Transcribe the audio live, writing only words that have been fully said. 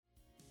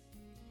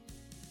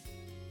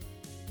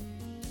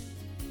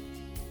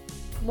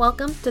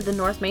Welcome to the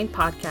North Main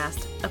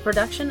Podcast, a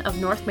production of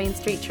North Main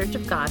Street Church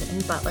of God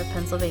in Butler,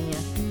 Pennsylvania.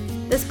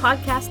 This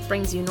podcast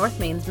brings you North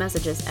Main's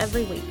messages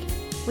every week.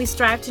 We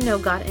strive to know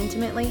God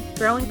intimately,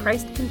 grow in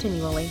Christ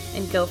continually,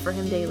 and go for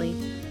Him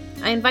daily.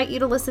 I invite you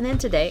to listen in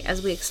today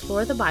as we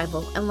explore the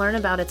Bible and learn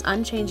about its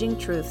unchanging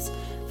truths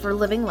for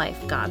living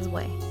life God's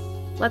way.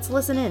 Let's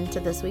listen in to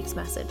this week's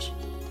message.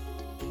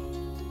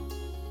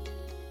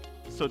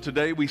 So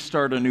today we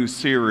start a new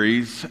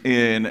series,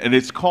 and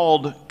it's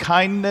called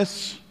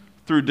Kindness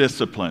Through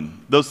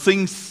Discipline.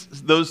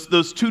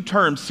 Those two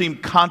terms seem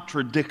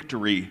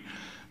contradictory,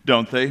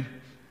 don't they?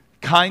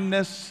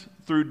 Kindness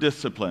through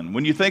discipline.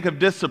 When you think of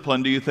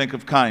discipline, do you think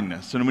of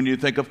kindness? And when you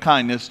think of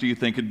kindness, do you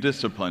think of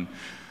discipline?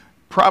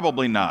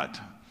 Probably not.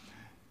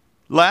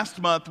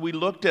 Last month, we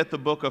looked at the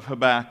book of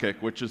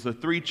Habakkuk, which is a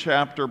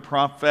 3-chapter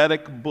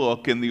prophetic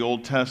book in the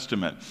Old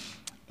Testament.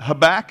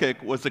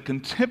 Habakkuk was a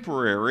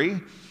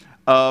contemporary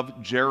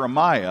of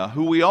Jeremiah,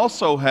 who we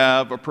also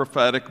have a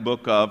prophetic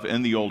book of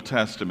in the Old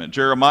Testament.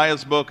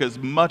 Jeremiah's book is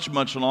much,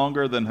 much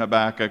longer than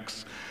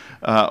Habakkuk's,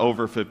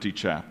 over 50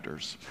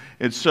 chapters.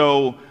 And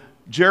so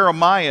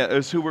Jeremiah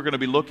is who we're going to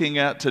be looking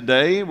at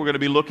today. We're going to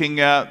be looking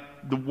at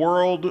the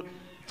world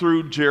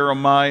through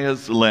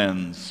Jeremiah's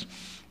lens.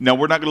 Now,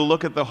 we're not going to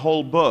look at the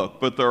whole book,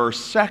 but there are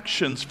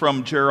sections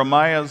from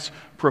Jeremiah's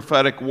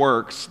prophetic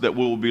works that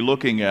we'll be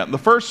looking at. And the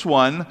first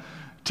one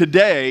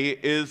today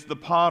is the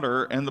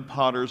potter and the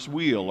potter's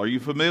wheel. Are you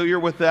familiar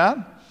with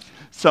that?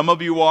 Some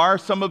of you are,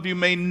 some of you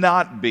may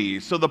not be.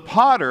 So the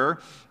potter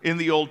in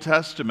the Old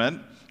Testament,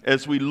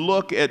 as we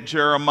look at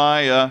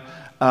Jeremiah,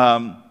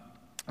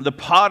 the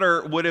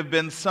potter would have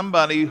been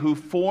somebody who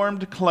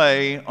formed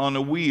clay on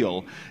a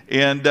wheel.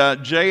 And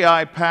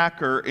J.I.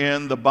 Packer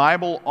in the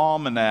Bible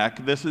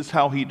Almanac, this is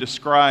how he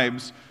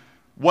describes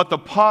what the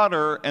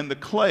potter and the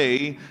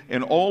clay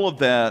and all of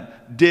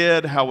that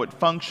did, how it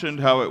functioned,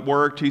 how it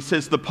worked. He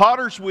says, the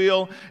potter's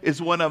wheel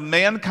is one of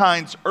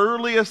mankind's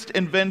earliest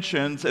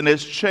inventions and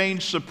has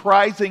changed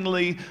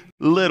surprisingly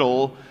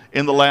little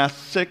in the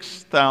last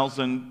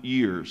 6,000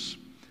 years.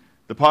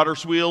 The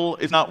potter's wheel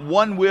is not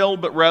one wheel,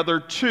 but rather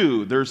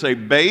two. There's a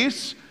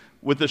base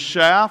with a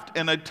shaft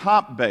and a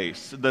top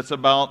base that's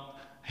about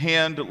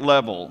hand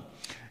level.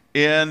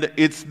 And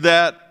it's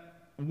that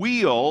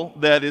wheel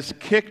that is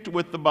kicked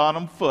with the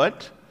bottom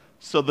foot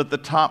so that the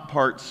top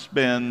part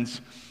spins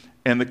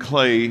and the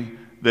clay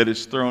that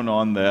is thrown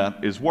on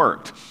that is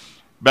worked.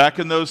 Back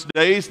in those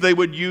days, they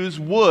would use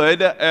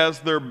wood as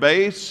their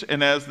base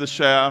and as the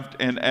shaft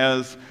and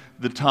as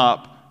the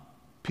top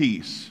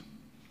piece.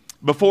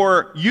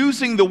 Before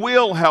using the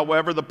wheel,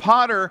 however, the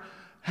potter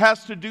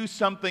has to do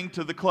something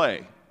to the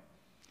clay.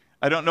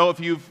 I don't know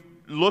if you've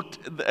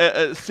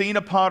seen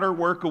a potter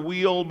work a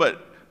wheel,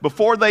 but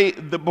before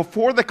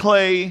the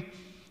clay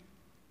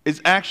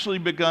is actually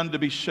begun to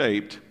be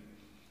shaped,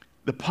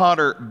 the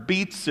potter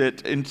beats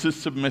it into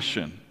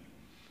submission.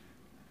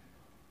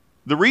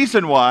 The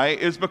reason why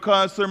is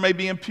because there may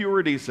be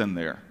impurities in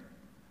there.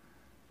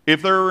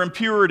 If there are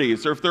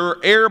impurities or if there are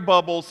air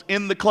bubbles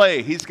in the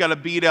clay, he's got to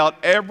beat out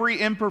every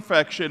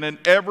imperfection and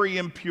every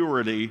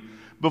impurity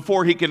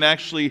before he can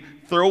actually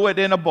throw it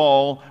in a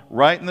ball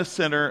right in the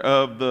center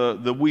of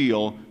the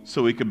wheel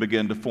so he can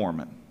begin to form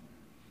it.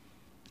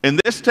 And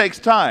this takes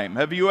time.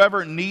 Have you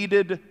ever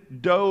kneaded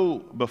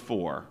dough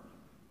before?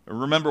 I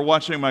remember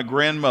watching my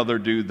grandmother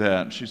do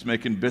that. She's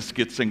making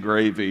biscuits and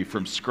gravy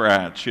from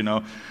scratch, and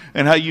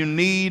how you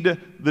knead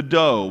the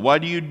dough. Why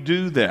do you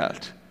do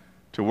that?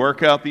 To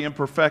work out the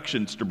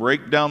imperfections, to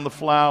break down the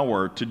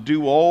flour, to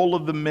do all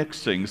of the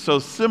mixing. So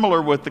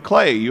similar with the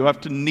clay, you have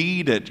to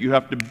knead it, you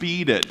have to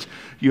beat it,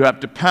 you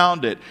have to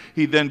pound it.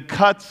 He then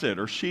cuts it,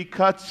 or she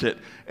cuts it,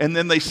 and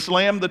then they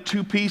slam the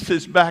two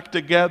pieces back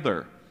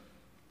together.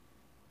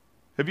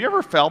 Have you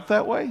ever felt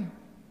that way?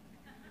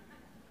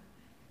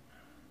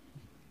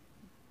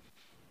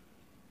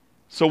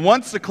 So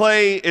once the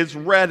clay is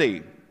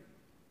ready,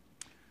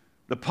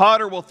 the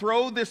potter will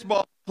throw this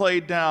ball of clay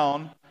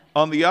down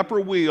on the upper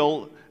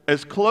wheel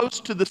as close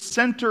to the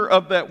center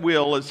of that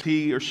wheel as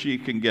he or she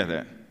can get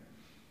it.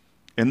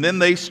 And then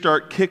they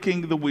start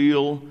kicking the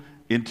wheel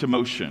into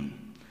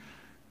motion.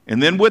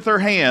 And then with their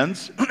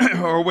hands,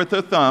 or with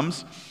their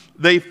thumbs,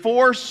 they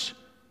force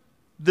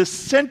the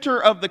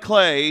center of the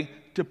clay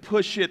to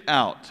push it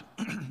out.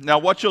 Now,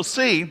 what you'll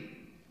see,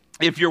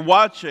 if you're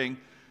watching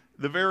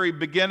the very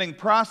beginning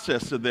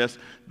process of this,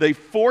 they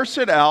force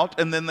it out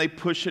and then they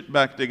push it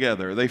back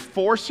together. They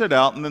force it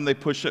out and then they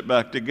push it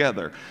back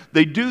together.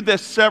 They do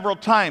this several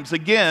times,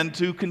 again,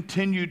 to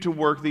continue to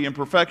work the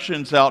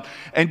imperfections out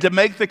and to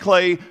make the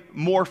clay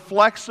more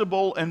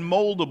flexible and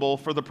moldable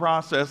for the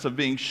process of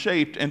being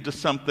shaped into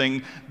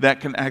something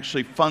that can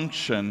actually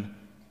function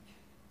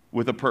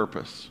with a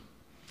purpose.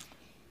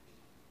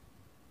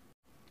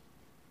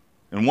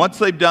 And once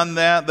they've done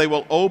that, they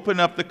will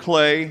open up the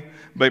clay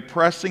by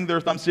pressing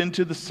their thumbs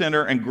into the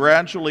center and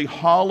gradually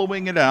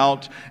hollowing it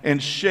out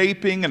and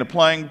shaping and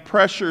applying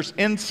pressures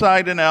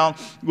inside and out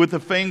with the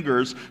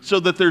fingers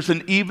so that there's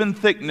an even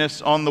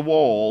thickness on the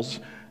walls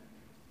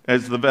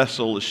as the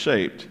vessel is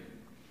shaped.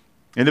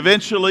 And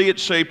eventually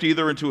it's shaped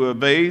either into a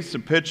vase, a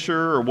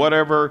pitcher, or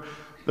whatever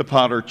the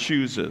potter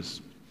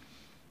chooses.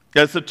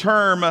 As a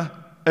term,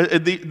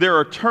 there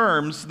are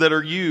terms that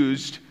are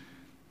used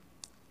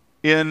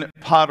in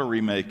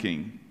pottery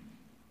making.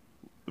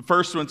 The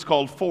first one's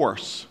called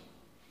force.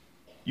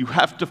 You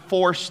have to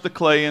force the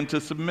clay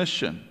into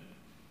submission.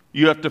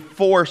 You have to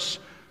force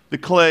the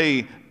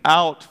clay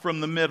out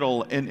from the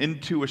middle and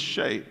into a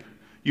shape.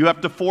 You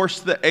have to force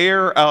the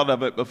air out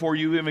of it before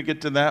you even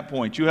get to that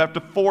point. You have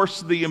to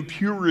force the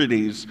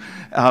impurities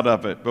out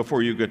of it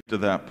before you get to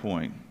that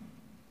point.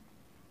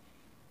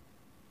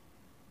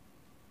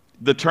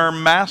 The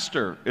term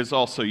master is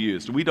also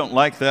used. We don't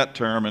like that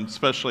term, and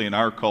especially in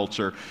our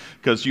culture,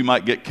 because you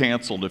might get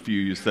canceled if you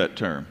use that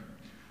term.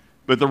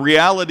 But the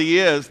reality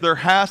is there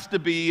has to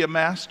be a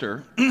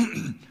master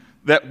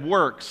that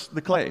works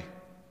the clay.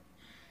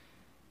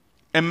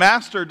 And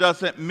master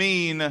doesn't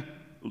mean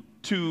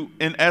to,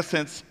 in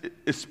essence,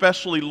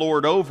 especially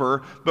lord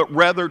over, but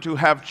rather to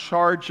have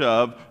charge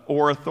of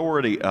or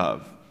authority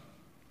of.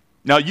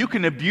 Now, you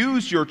can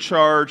abuse your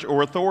charge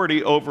or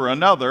authority over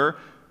another,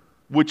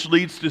 which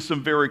leads to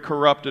some very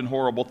corrupt and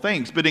horrible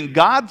things. But in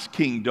God's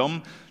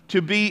kingdom,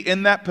 to be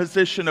in that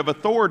position of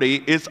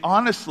authority is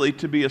honestly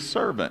to be a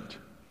servant.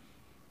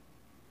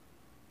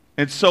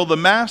 And so the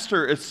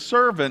master is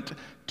servant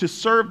to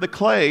serve the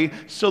clay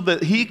so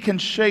that he can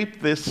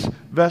shape this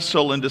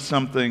vessel into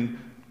something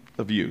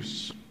of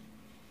use.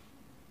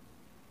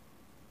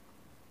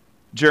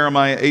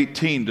 Jeremiah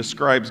 18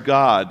 describes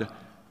God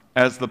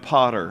as the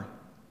potter,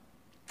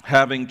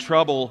 having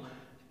trouble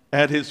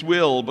at his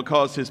will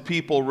because his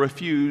people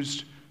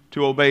refused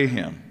to obey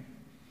him.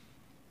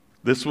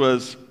 This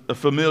was a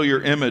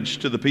familiar image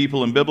to the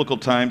people in biblical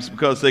times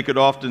because they could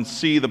often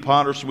see the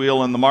potter's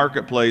wheel in the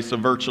marketplace of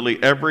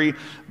virtually every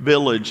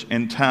village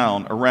and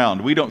town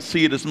around. We don't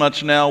see it as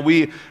much now.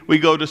 We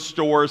go to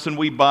stores and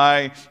we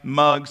buy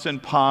mugs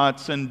and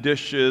pots and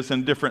dishes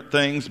and different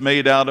things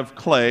made out of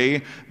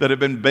clay that have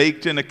been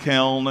baked in a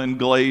kiln and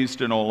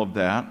glazed and all of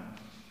that.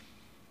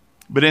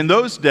 But in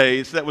those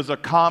days, that was a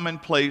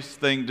commonplace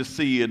thing to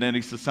see in any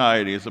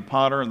society, as a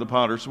potter and the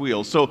potter's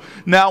wheel. So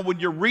now when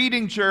you're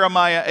reading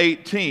Jeremiah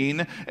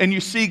 18 and you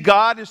see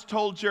God has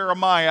told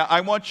Jeremiah, I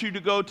want you to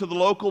go to the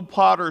local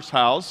potter's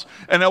house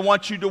and I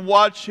want you to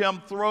watch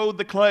him throw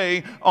the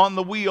clay on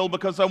the wheel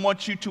because I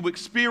want you to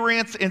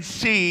experience and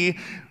see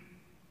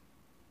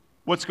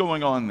what's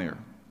going on there.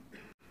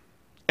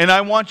 And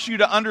I want you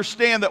to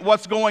understand that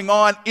what's going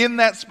on in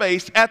that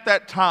space at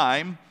that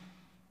time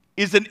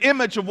is an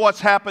image of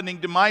what's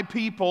happening to my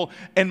people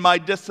and my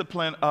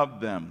discipline of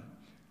them.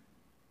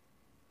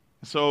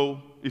 So,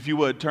 if you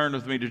would, turn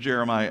with me to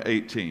Jeremiah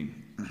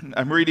 18.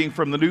 I'm reading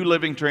from the New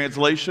Living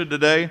Translation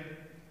today,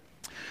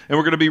 and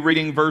we're going to be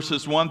reading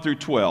verses 1 through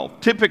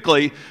 12.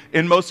 Typically,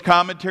 in most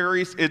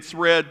commentaries, it's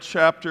read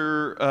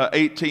chapter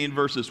 18,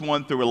 verses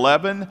 1 through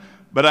 11,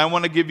 but I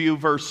want to give you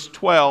verse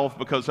 12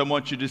 because I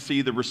want you to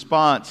see the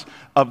response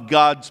of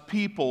God's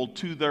people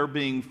to their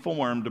being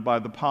formed by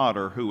the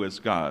potter who is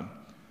God.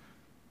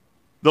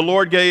 The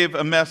Lord gave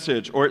a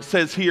message, or it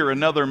says here,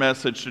 another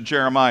message to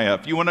Jeremiah.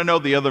 If you want to know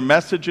the other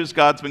messages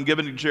God's been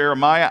giving to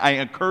Jeremiah, I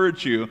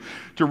encourage you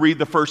to read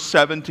the first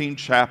 17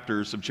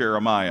 chapters of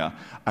Jeremiah.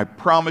 I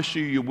promise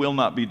you, you will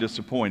not be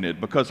disappointed,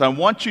 because I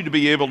want you to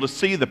be able to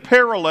see the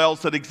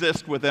parallels that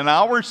exist within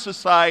our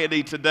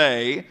society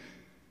today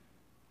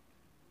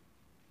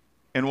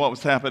and what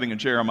was happening in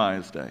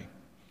Jeremiah's day.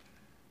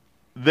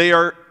 They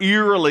are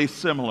eerily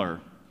similar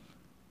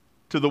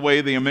to the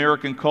way the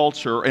American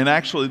culture and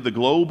actually the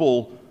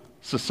global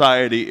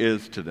society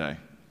is today.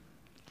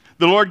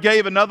 The Lord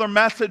gave another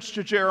message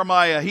to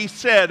Jeremiah. He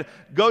said,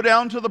 go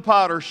down to the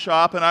potter's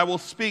shop and I will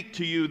speak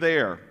to you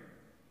there.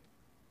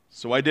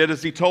 So I did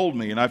as he told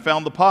me, and I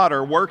found the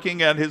potter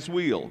working at his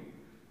wheel.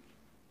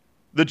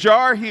 The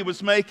jar he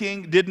was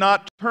making did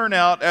not turn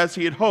out as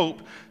he had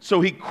hoped,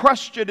 so he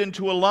crushed it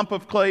into a lump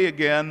of clay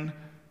again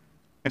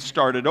and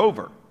started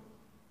over.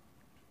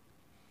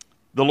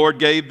 The Lord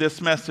gave this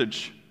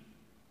message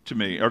to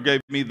me, or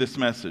gave me this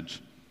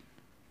message.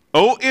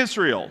 O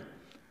Israel,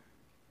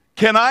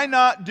 can I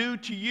not do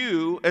to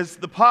you as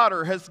the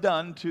potter has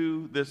done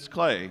to this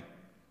clay?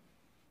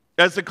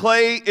 As the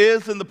clay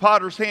is in the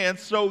potter's hand,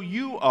 so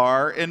you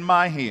are in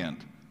my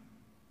hand.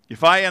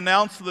 If I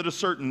announce that a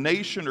certain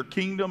nation or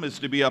kingdom is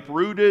to be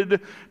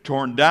uprooted,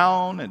 torn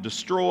down, and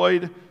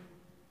destroyed,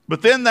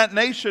 but then that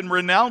nation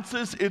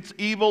renounces its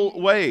evil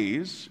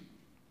ways,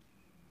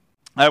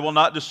 I will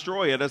not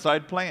destroy it as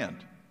I'd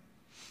planned.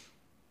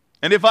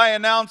 And if I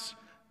announce,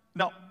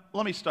 now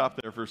let me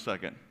stop there for a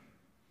second.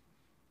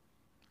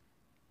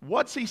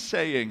 What's he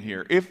saying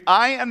here? If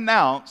I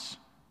announce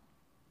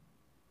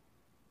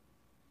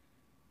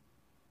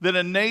that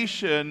a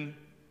nation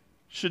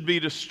should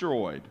be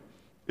destroyed,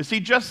 is he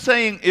just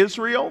saying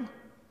Israel?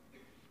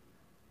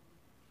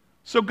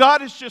 So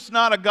God is just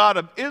not a God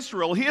of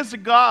Israel. He is a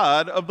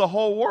God of the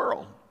whole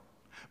world,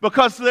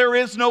 because there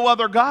is no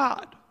other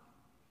God.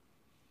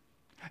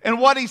 And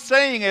what he's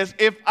saying is,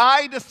 if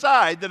I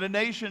decide that a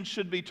nation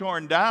should be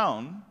torn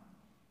down,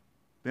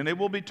 then it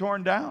will be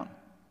torn down.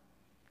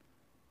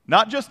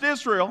 Not just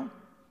Israel,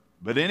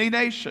 but any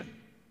nation.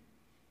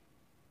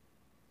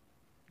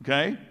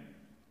 Okay?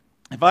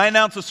 If I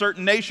announce a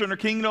certain nation or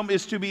kingdom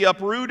is to be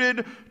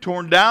uprooted,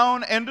 torn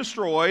down, and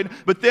destroyed,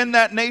 but then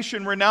that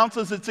nation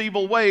renounces its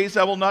evil ways,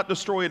 I will not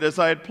destroy it as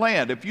I had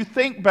planned. If you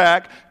think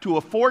back to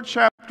a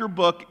 4-chapter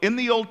book in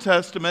the Old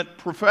Testament,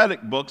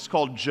 prophetic books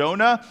called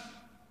Jonah,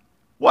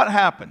 what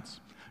happens?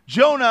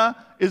 Jonah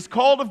is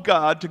called of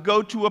God to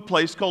go to a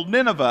place called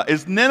Nineveh.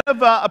 Is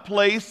Nineveh a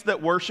place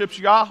that worships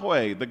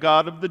Yahweh, the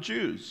God of the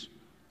Jews?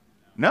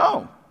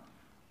 No.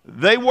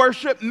 They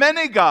worship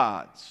many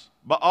gods.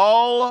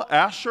 Baal,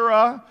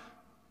 Asherah,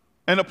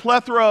 and a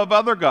plethora of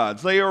other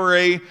gods. They are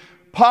a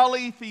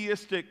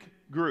polytheistic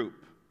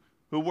group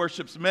who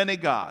worships many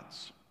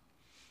gods.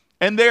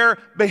 And their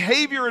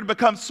behavior had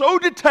become so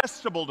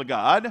detestable to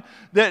God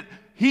that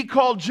he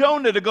called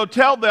Jonah to go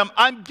tell them,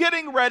 I'm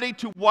getting ready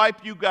to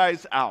wipe you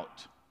guys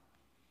out.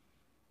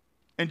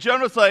 And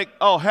Jonah's like,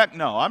 oh, heck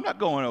no, I'm not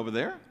going over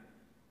there.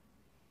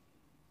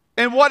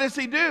 And what does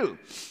he do?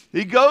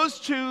 He goes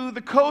to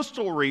the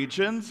coastal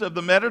regions of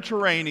the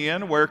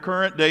Mediterranean, where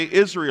current-day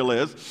Israel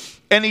is,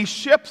 and he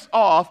ships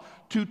off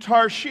to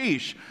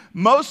Tarshish.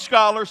 Most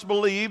scholars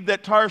believe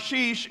that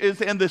Tarshish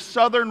is in the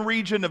southern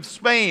region of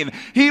Spain.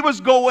 He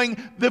was going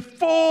the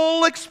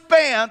full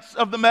expanse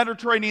of the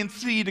Mediterranean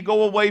Sea to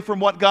go away from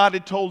what God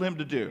had told him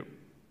to do.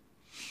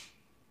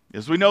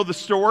 As we know the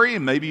story,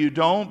 and maybe you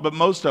don't, but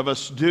most of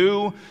us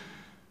do,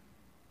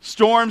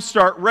 storms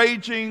start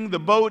raging, the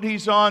boat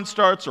he's on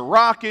starts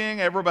rocking,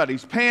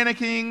 everybody's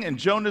panicking, and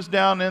Jonah's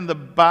down in the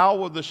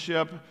bow of the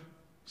ship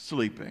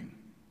sleeping.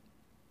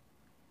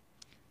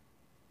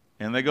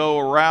 And they go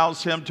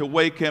arouse him to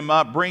wake him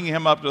up, bring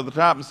him up to the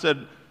top and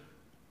said,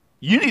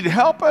 you need to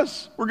help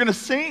us. We're going to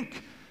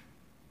sink.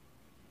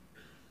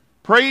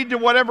 Pray to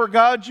whatever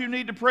God you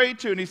need to pray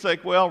to. And he's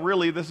like, well,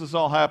 really, this is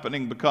all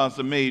happening because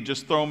of me.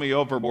 Just throw me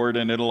overboard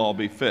and it'll all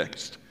be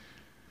fixed.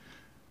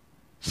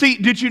 See,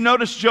 did you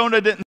notice Jonah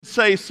didn't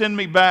say, send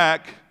me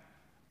back,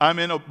 I'm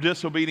in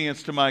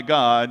disobedience to my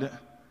God.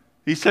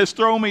 He says,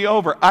 throw me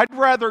over. I'd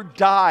rather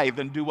die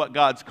than do what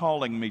God's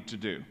calling me to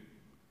do.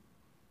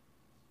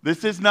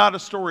 This is not a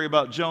story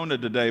about Jonah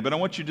today, but I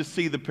want you to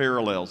see the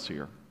parallels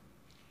here.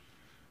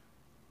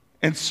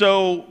 And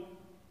so,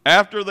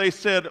 after they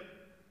said,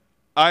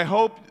 I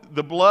hope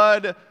the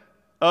blood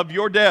of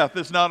your death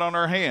is not on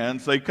our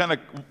hands, they kind of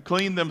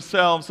cleaned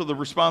themselves of the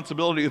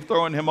responsibility of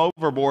throwing him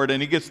overboard,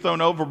 and he gets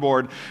thrown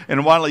overboard.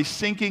 And while he's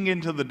sinking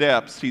into the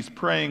depths, he's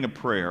praying a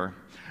prayer,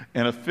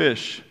 and a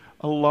fish,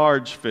 a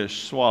large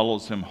fish,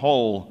 swallows him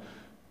whole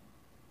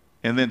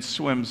and then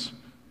swims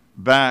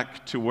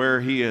back to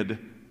where he had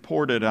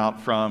poured it out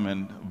from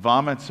and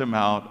vomits him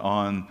out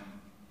on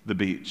the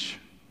beach.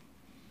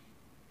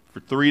 For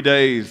 3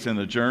 days in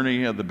the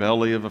journey of the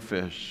belly of a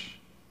fish.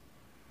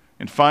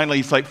 And finally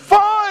he's like,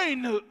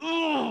 fine!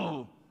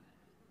 Ooh.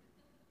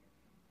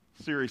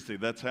 Seriously,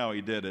 that's how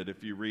he did it.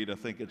 If you read, I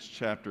think it's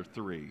chapter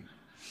 3.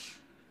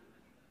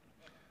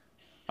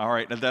 All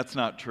right, now that's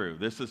not true.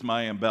 This is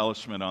my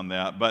embellishment on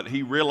that. But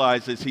he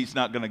realizes he's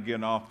not going to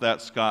get off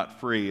that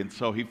scot-free. And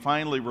so he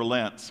finally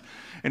relents.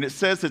 And it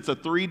says it's a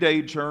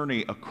 3-day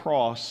journey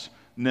across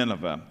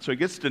Nineveh. So he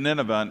gets to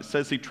Nineveh, and it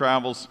says he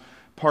travels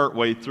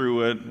partway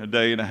through it, a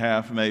day and a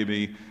half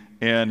maybe.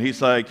 And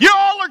he's like, you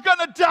all are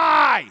going to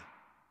die!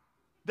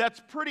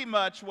 That's pretty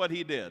much what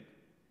he did.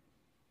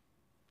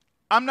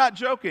 I'm not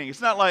joking.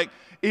 It's not like,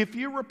 if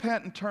you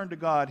repent and turn to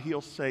God,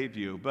 He'll save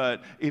you.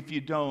 But if you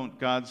don't,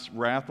 God's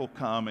wrath will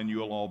come and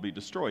you'll all be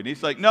destroyed. And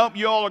he's like, nope,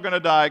 you all are going to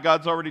die.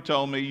 God's already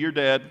told me. You're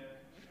dead.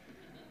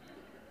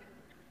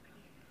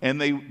 And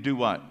they do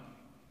what?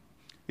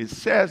 It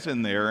says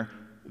in there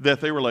that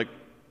they were like,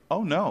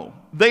 oh no.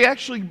 They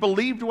actually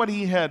believed what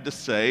he had to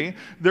say.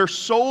 Their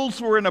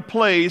souls were in a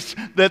place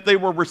that they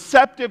were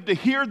receptive to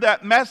hear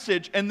that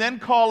message and then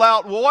call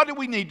out, well, what do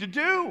we need to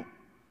do?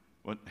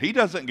 Well, he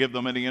doesn't give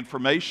them any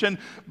information,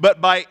 but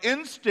by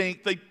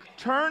instinct, they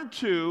turn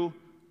to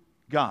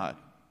God.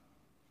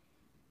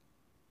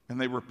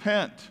 And they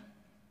repent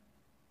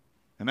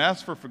and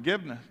ask for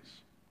forgiveness.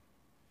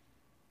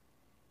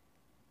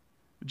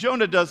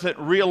 Jonah doesn't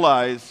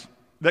realize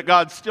that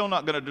God's still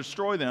not going to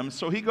destroy them,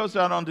 so he goes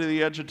out onto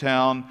the edge of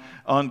town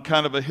on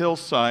kind of a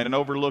hillside and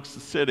overlooks the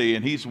city,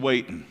 and he's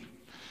waiting.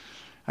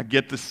 I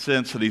get the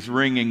sense that he's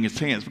wringing his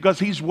hands because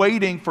he's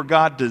waiting for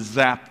God to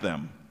zap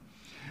them.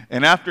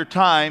 And after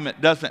time,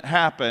 it doesn't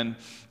happen,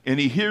 and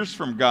he hears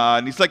from God,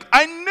 and he's like,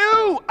 I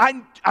knew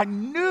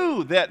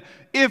that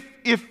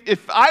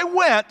if I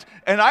went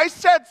and I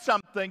said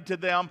something to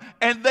them,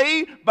 and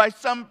they, by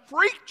some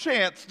freak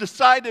chance,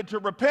 decided to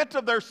repent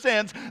of their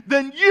sins,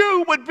 then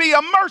you would be a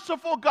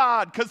merciful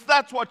God, because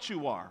that's what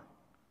you are.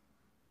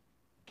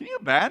 Can you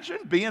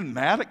imagine being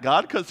mad at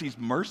God because He's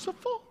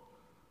merciful?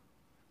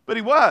 But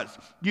he was.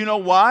 You know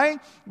why?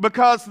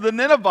 Because the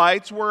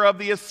Ninevites were of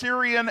the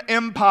Assyrian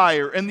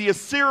Empire, and the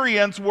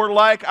Assyrians were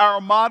like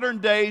our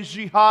modern-day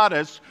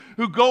jihadists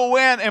who go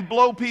in and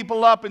blow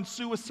people up in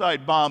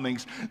suicide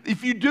bombings.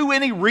 If you do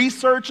any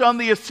research on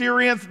the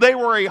Assyrians, they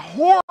were a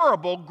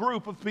horrible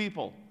group of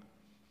people.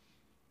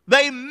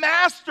 They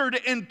mastered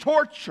in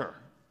torture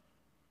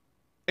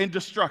and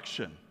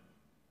destruction.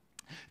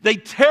 They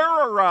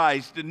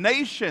terrorized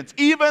nations.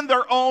 Even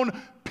their own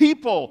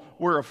people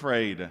were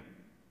afraid.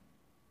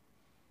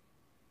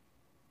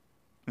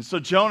 And so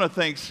Jonah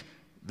thinks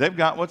they've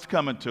got what's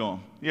coming to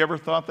them. You ever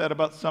thought that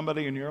about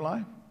somebody in your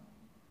life?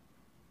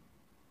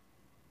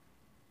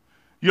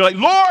 You're like,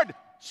 Lord,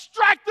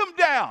 strike them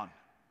down.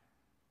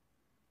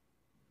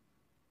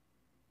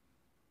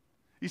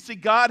 You see,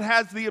 God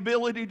has the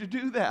ability to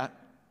do that.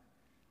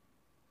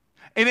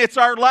 And it's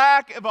our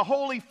lack of a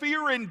holy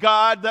fear in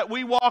God that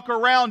we walk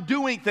around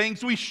doing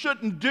things we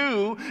shouldn't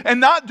do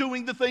and not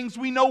doing the things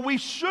we know we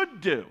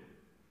should do.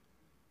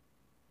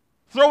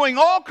 Throwing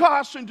all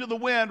caution to the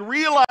wind,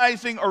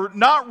 realizing or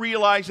not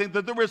realizing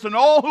that there is an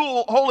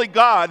all-holy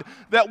God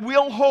that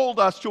will hold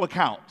us to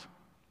account.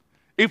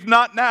 If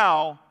not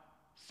now,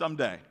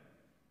 someday.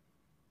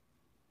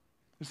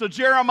 So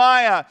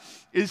Jeremiah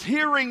is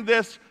hearing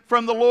this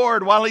from the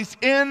Lord while he's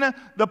in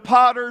the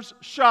potter's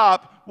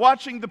shop,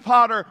 watching the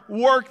potter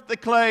work the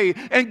clay.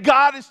 And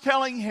God is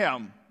telling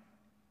him,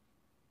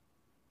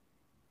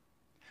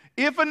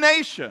 if a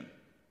nation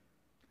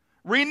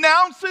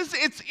renounces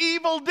its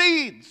evil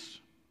deeds,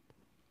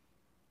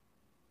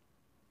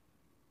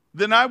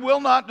 then I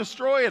will not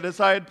destroy it as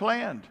I had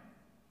planned.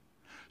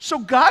 So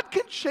God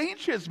can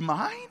change his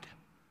mind?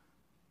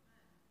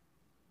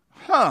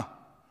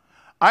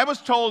 I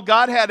was told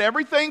God had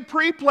everything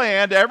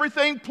pre-planned,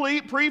 everything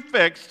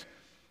prefixed,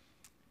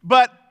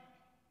 but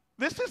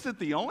this isn't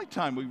the only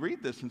time we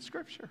read this in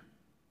Scripture.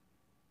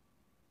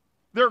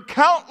 There are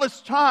countless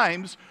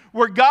times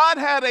where God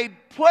had a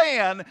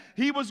plan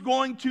he was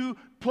going to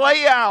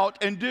play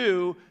out and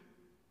do,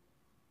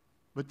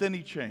 but then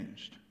he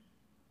changed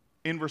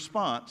in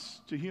response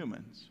to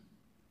humans.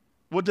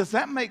 Well, does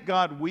that make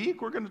God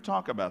weak? We're going to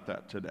talk about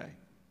that today.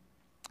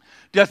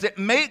 Does it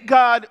make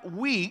God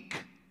weak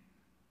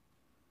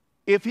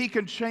if he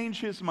can change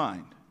his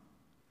mind?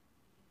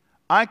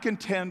 I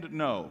contend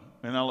no,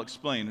 and I'll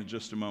explain in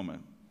just a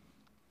moment.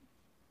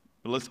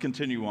 But let's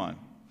continue on.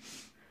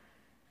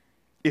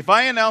 If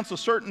I announce a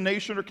certain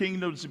nation or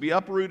kingdom to be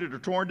uprooted or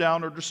torn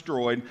down or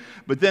destroyed,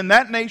 but then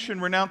that nation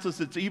renounces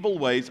its evil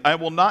ways, I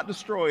will not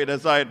destroy it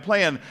as I had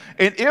planned.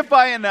 And if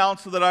I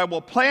announce that I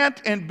will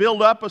plant and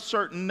build up a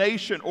certain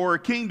nation or a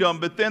kingdom,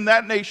 but then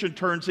that nation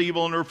turns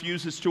evil and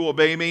refuses to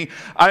obey me,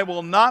 I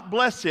will not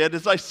bless it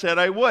as I said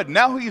I would.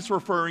 Now he's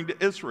referring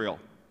to Israel.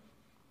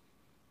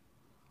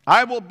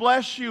 I will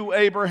bless you,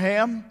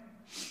 Abraham,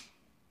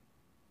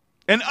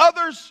 and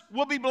others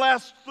will be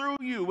blessed through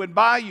you and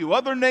by you,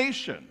 other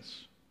nations.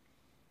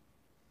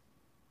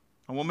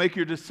 And will make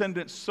your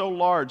descendants so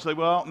large they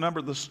will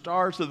outnumber the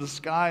stars of the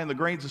sky and the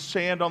grains of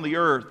sand on the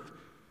earth.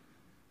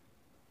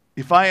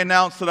 If I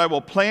announce that I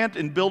will plant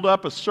and build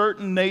up a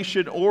certain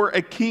nation or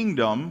a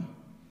kingdom,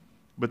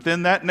 but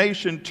then that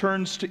nation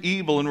turns to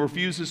evil and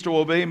refuses to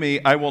obey me,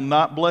 I will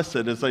not bless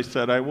it as I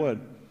said I would.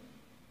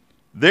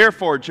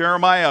 Therefore,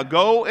 Jeremiah,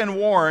 go and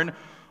warn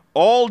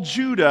all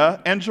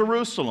Judah and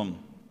Jerusalem.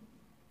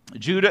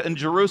 Judah and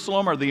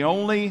Jerusalem are the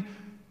only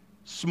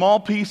small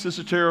pieces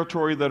of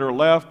territory that are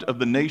left of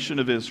the nation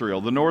of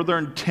Israel. The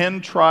northern 10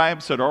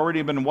 tribes had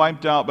already been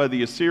wiped out by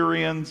the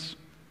Assyrians,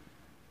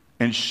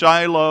 and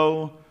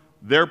Shiloh,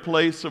 their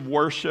place of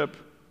worship,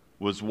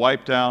 was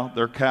wiped out,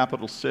 their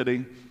capital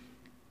city.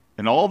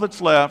 And all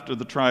that's left are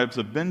the tribes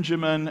of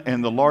Benjamin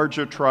and the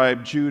larger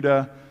tribe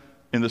Judah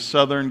in the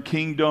southern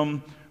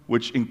kingdom,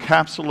 which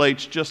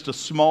encapsulates just a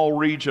small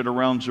region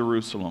around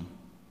Jerusalem.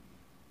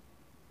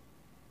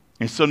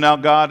 And so now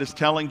God is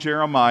telling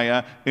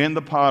Jeremiah in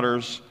the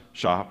potter's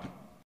shop,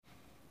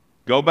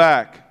 go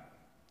back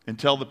and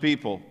tell the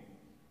people,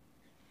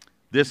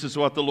 this is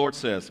what the Lord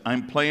says,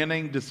 I'm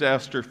planning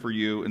disaster for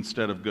you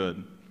instead of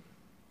good.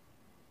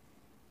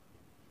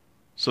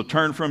 So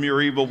turn from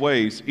your evil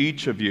ways,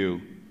 each of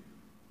you,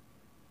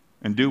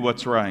 and do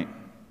what's right.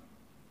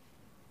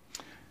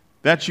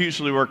 That's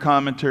usually where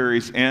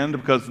commentaries end,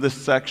 because this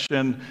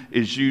section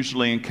is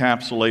usually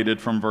encapsulated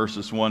from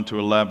verses 1 to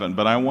 11.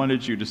 But I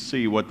wanted you to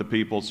see what the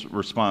people's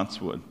response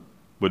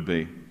would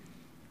be.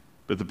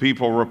 But the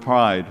people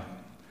replied,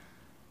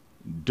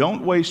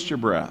 don't waste your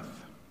breath.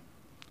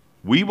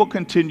 We will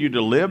continue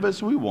to live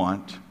as we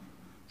want,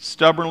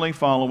 stubbornly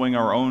following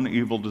our own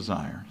evil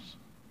desires.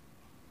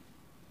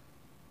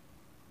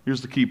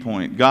 Here's the key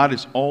point. God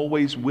is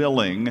always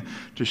willing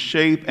to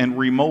shape and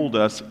remold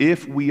us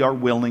if we are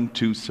willing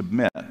to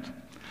submit.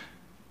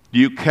 Do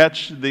you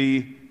catch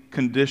the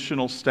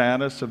conditional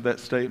status of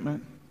that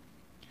statement?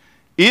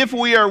 If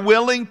we are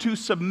willing to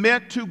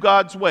submit to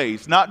God's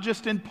ways, not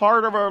just in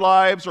part of our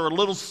lives or a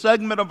little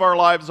segment of our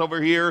lives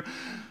over here,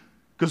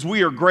 because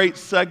we are great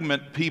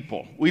segment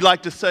people. We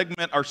like to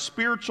segment our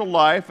spiritual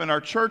life and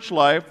our church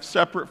life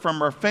separate from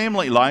our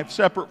family life,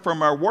 separate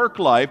from our work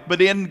life.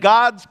 But in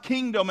God's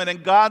kingdom and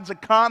in God's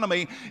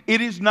economy, it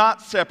is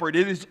not separate.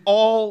 It is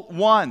all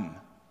one.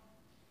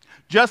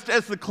 Just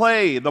as the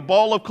clay, the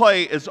ball of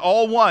clay, is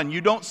all one. You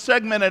don't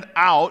segment it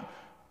out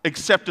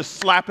except to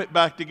slap it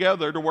back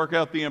together to work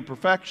out the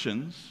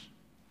imperfections.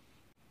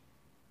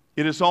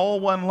 It is all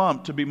one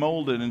lump to be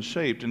molded and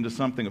shaped into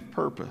something of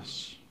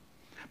purpose.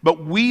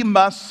 But we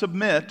must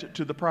submit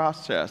to the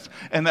process,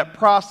 and that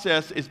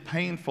process is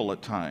painful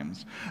at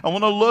times. I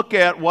want to look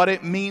at what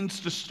it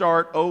means to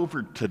start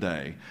over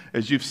today.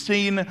 As you've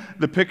seen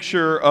the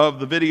picture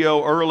of the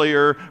video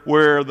earlier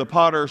where the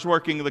potter's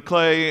working the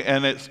clay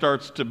and it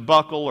starts to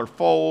buckle or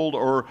fold,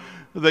 or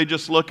they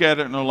just look at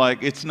it and are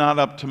like, it's not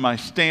up to my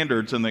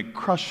standards, and they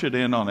crush it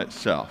in on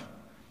itself.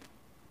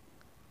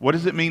 What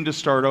does it mean to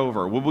start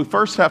over? Well, we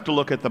first have to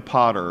look at the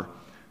potter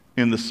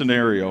in the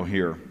scenario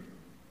here.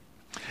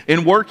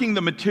 In working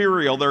the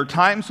material, there are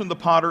times when the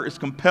potter is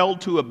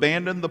compelled to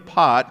abandon the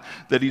pot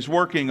that he's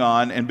working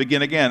on and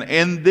begin again.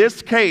 In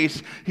this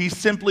case, he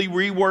simply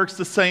reworks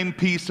the same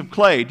piece of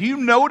clay. Do you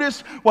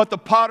notice what the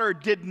potter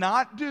did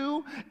not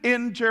do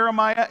in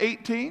Jeremiah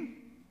 18?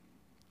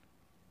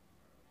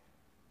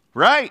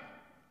 Right.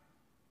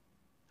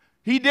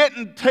 He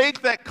didn't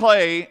take that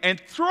clay and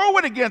throw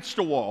it against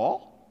a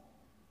wall,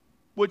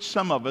 which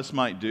some of us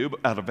might do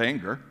out of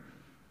anger.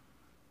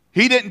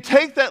 He didn't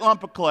take that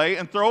lump of clay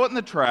and throw it in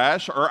the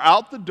trash or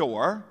out the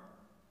door.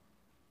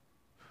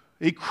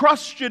 He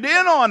crushed it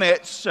in on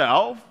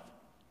itself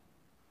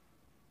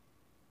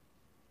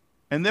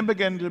and then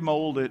began to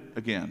mold it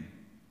again.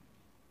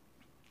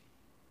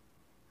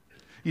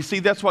 You see,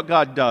 that's what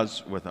God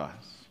does with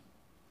us.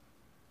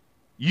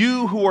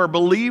 You who are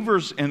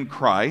believers in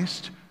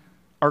Christ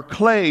are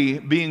clay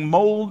being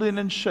molded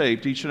and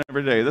shaped each and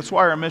every day. That's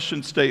why our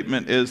mission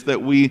statement is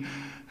that we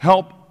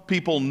help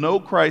people know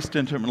Christ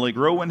intimately,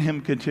 grow in Him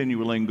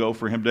continually, and go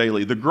for Him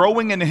daily. The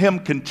growing in Him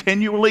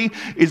continually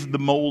is the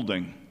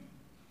molding.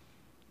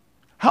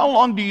 How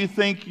long do you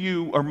think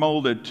you are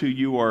molded till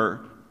you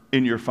are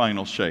in your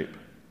final shape?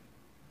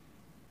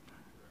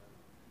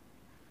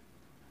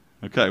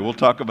 Okay, we'll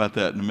talk about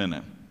that in a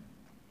minute.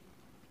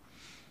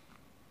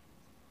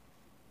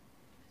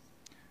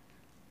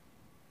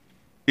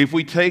 If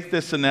we take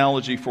this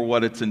analogy for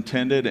what it's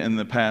intended in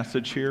the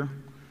passage here,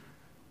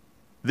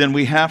 then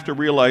we have to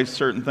realize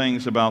certain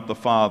things about the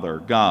Father,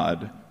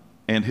 God,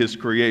 and His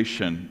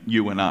creation,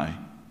 you and I,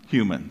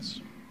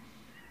 humans,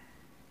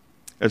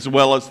 as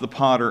well as the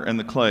potter and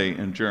the clay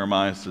in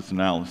Jeremiah's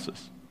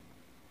analysis.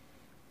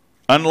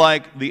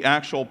 Unlike the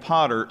actual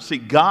potter, see,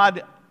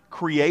 God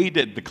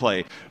created the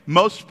clay.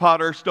 Most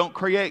potters don't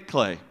create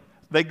clay.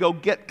 They go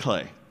get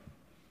clay,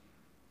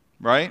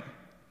 right?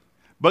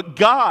 But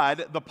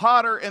God, the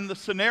potter in the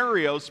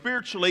scenario,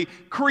 spiritually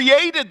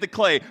created the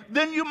clay.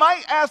 Then you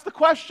might ask the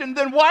question,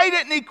 then why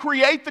didn't He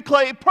create the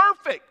clay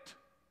perfect?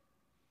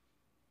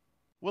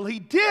 Well, He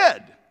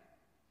did.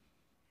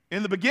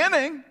 In the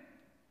beginning,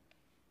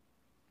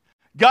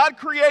 God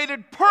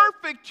created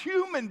perfect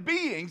human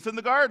beings in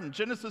the garden,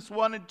 Genesis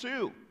 1 and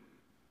 2.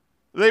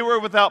 They were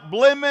without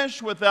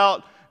blemish,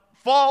 without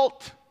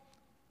fault.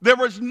 There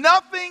was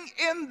nothing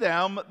in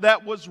them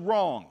that was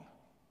wrong.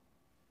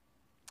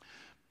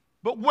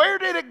 But where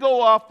did it go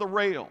off the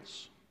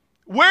rails?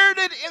 Where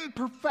did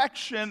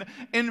imperfection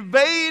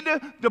invade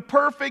the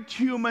perfect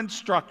human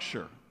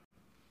structure?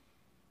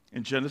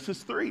 In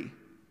Genesis 3.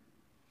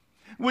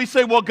 We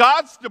say, well,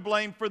 God's to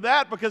blame for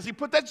that because He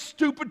put that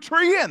stupid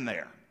tree in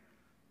there.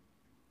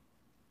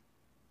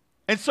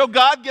 And so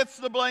God gets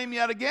the blame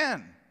yet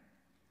again.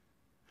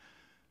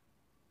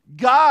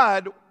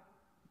 God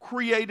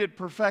created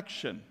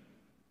perfection,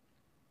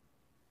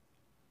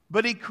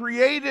 but He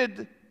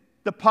created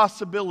the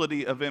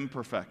possibility of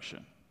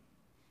imperfection.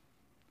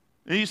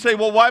 And you say,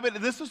 well, why?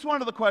 But this is one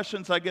of the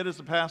questions I get as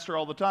a pastor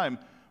all the time.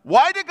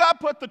 Why did God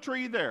put the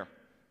tree there?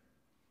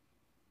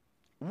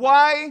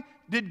 Why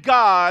did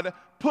God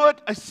put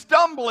a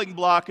stumbling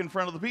block in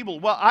front of the people?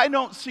 Well, I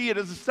don't see it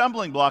as a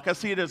stumbling block. I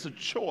see it as a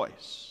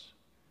choice.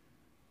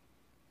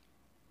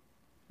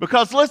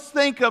 Because let's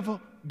think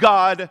of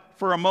God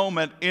for a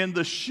moment in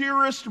the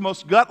sheerest,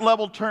 most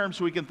gut-level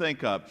terms we can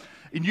think of.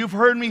 And you've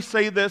heard me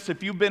say this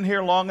if you've been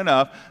here long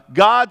enough.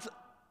 God's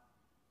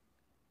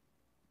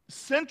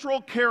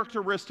central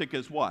characteristic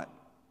is what?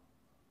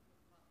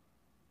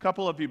 A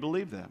couple of you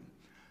believe that.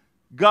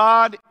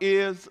 God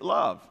is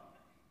love.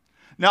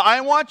 Now,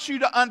 I want you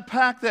to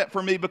unpack that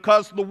for me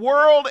because the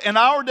world in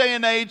our day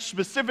and age,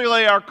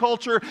 specifically our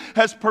culture,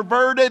 has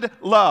perverted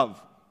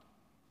love.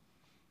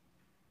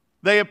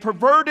 They have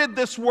perverted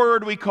this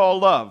word we call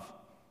love.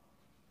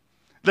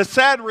 The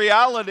sad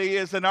reality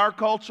is in our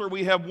culture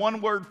we have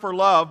one word for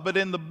love, but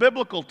in the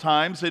biblical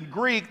times, in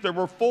Greek, there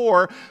were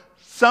 4,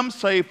 some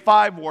say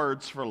 5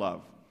 words for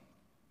love.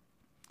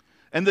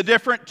 And the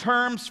different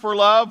terms for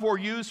love were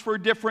used for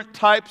different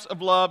types of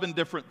love and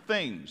different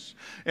things.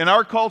 In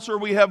our culture,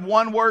 we have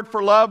one word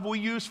for love we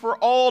use for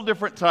all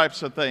different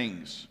types of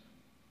things.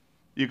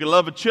 You can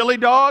love a chili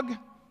dog,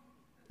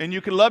 and you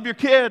can love your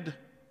kid.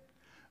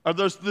 Are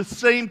those the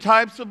same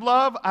types of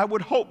love? I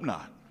would hope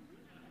not.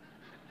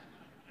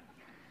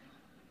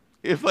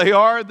 If they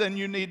are, then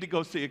you need to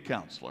go see a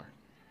counselor.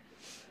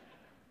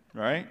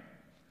 Right?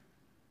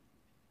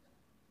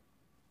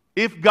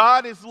 If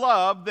God is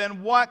love,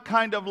 then what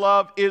kind of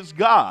love is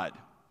God?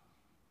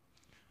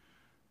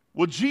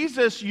 Well,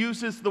 Jesus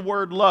uses the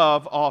word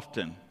love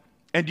often.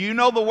 And do you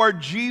know the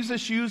word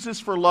Jesus uses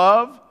for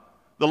love?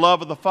 The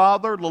love of the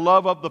Father, the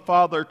love of the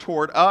Father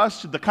toward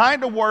us. The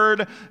kind of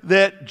word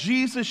that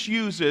Jesus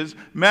uses,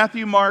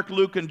 Matthew, Mark,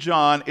 Luke, and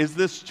John, is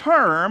this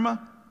term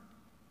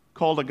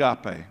called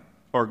agape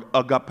or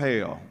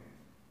agapeo.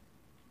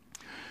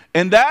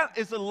 And that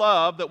is a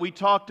love that we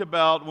talked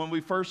about when we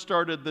first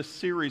started this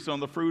series on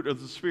the fruit of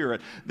the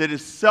Spirit, that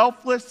is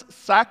selfless,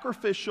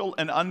 sacrificial,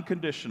 and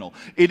unconditional.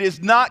 It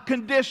is not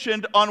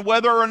conditioned on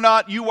whether or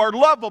not you are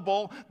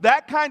lovable.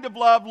 That kind of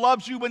love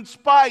loves you in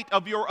spite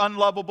of your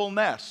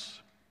unlovableness.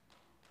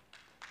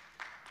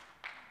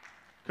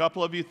 A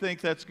couple of you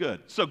think that's good.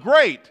 So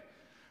great.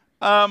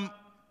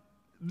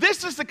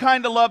 This is the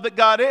kind of love that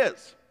God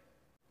is.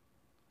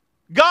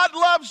 God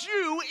loves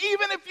you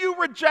even if you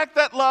reject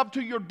that love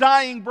to your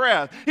dying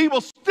breath. He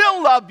will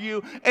still love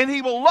you, and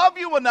He will love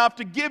you enough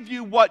to give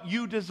you what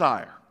you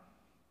desire.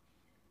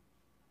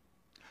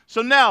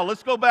 So now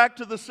let's go back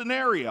to the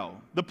scenario.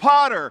 The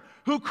potter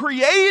who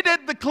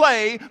created the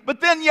clay,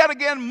 but then yet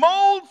again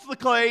molds the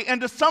clay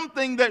into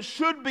something that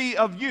should be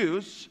of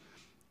use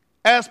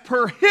as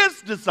per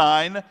His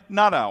design,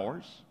 not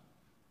ours.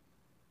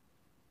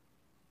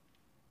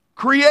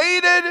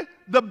 Created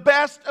the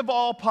best of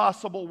all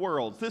possible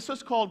worlds. This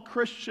is called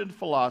Christian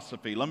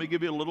philosophy. Let me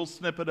give you a little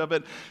snippet of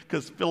it,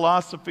 because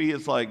philosophy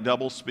is like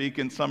doublespeak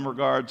in some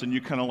regards, and you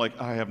kind of like,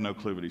 I have no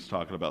clue what he's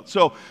talking about.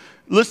 So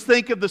let's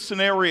think of the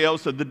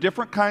scenarios of the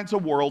different kinds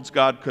of worlds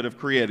God could have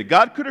created.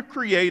 God could have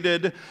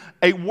created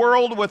a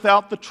world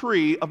without the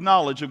tree of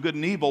knowledge of good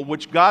and evil,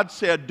 which God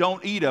said,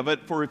 don't eat of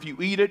it, for if you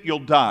eat it, you'll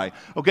die.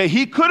 Okay,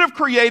 He could have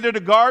created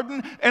a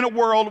garden and a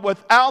world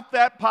without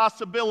that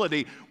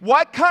possibility.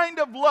 What kind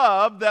of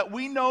love that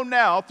we know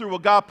now through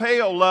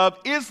agapeo love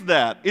is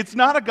that? It's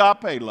not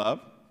agape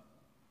love.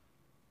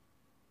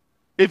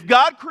 If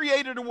God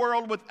created a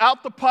world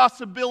without the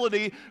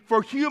possibility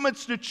for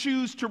humans to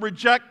choose to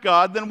reject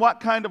God, then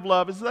what kind of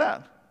love is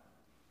that?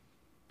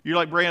 You're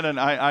like, Brandon,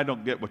 I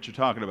don't get what you're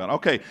talking about.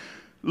 Okay,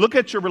 look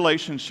at your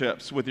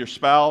relationships with your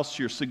spouse,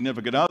 your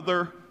significant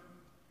other.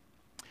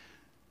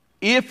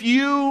 Can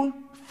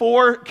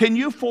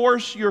you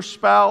force your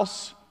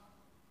spouse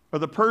or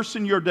the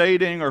person you're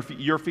dating or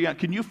your fiancé,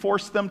 can you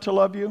force them to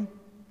love you?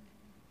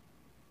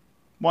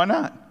 Why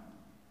not?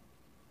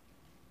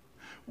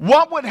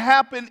 What would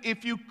happen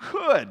if you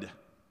could?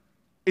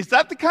 Is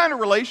that the kind of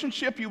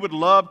relationship you would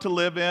love to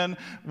live in,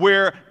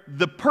 where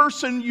the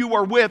person you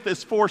are with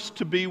is forced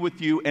to be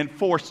with you and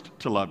forced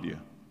to love you?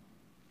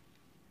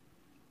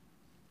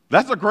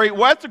 That's a great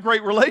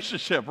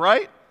relationship,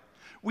 right?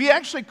 We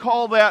actually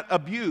call that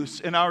abuse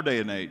in our day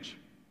and age.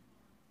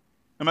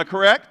 Am I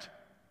correct?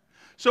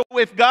 So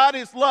if God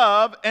is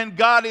love and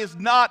God is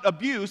not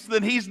abuse,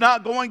 then He's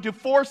not going to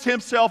force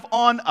Himself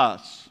on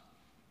us.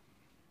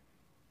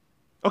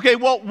 Okay,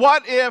 well,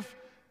 what if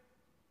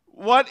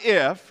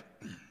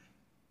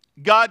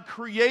God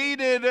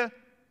created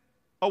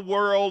a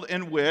world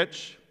in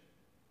which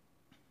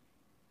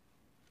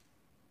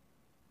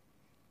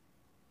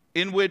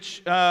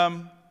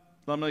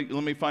let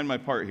me find my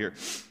part here.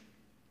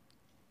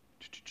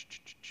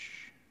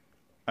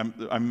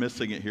 I'm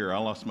missing it here. I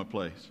lost my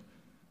place.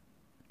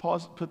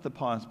 Put the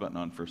pause button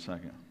on for a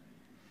second.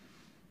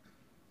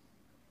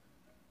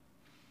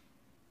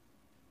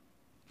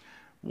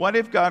 What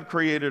if God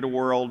created a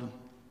world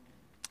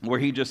where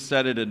He just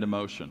set it into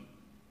motion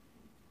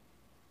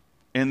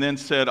and then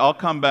said, I'll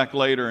come back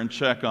later and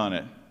check on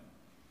it?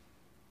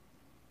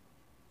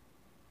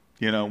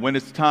 You know, when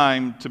it's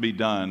time to be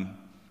done,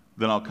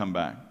 then I'll come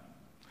back.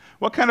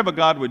 What kind of a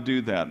God would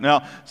do that?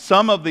 Now,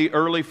 some of the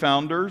early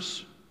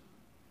founders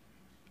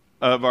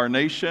of our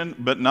nation,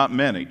 but not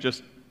many,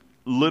 just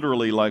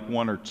literally like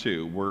one or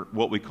two, were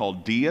what we call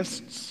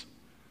deists.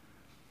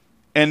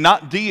 And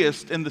not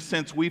deist in the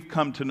sense we've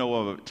come to know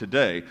of it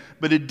today,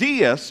 but a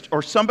deist,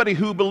 or somebody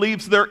who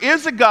believes there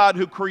is a God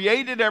who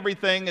created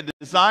everything and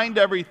designed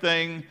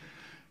everything,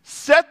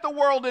 set the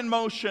world in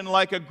motion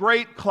like a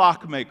great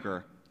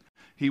clockmaker.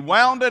 He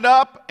wound it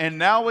up, and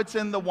now it's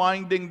in the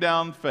winding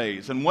down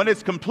phase. And when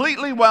it's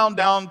completely wound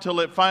down till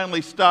it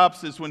finally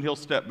stops is when He'll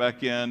step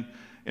back in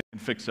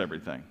and fix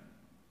everything.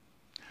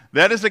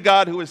 That is a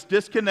God who is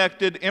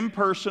disconnected,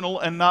 impersonal,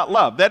 and not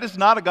love. That is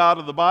not a God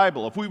of the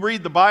Bible. If we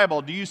read the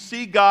Bible, do you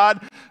see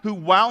God who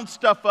wound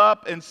stuff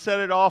up and set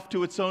it off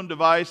to its own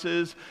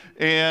devices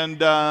and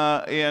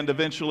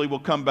eventually will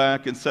come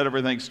back and set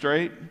everything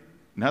straight?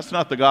 And that's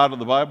not the God of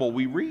the Bible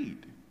we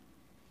read.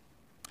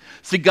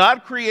 See,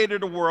 God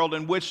created a world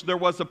in which there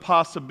was a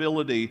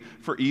possibility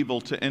for evil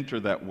to enter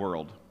that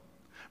world,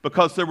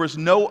 because there was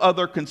no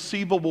other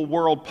conceivable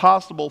world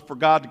possible for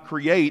God to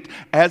create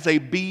as a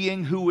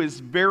being whose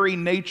very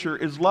nature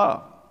is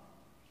love.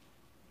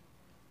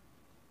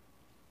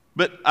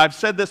 But I've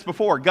said this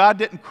before, God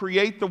didn't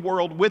create the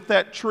world with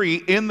that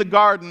tree in the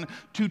garden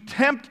to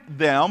tempt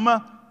them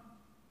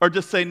or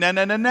just say,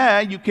 nah,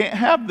 you can't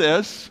have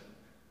this.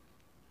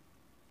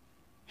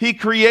 He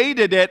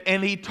created it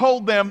and He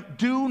told them,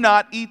 do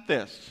not eat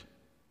this.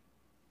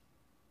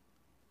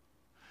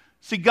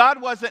 See,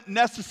 God wasn't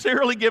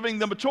necessarily giving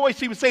them a choice.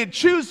 He was saying,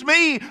 choose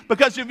me,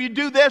 because if you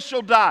do this,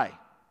 you'll die.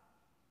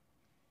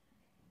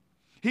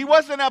 He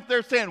wasn't up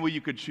there saying, well, you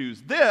could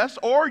choose this,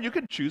 or you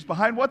could choose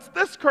behind what's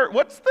this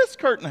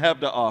curtain have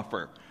to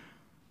offer.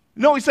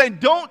 No, he's saying,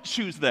 don't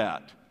choose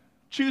that.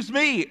 Choose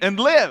me and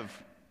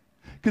live.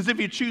 Because if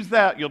you choose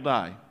that, you'll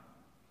die.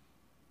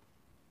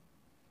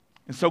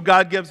 And so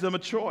God gives them a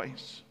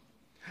choice.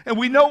 And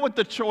we know what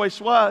the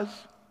choice was.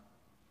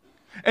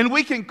 And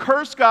we can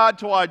curse God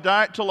till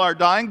our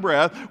dying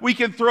breath. We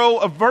can throw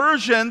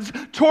aversions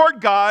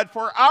toward God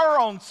for our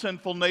own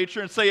sinful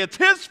nature and say it's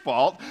His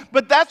fault.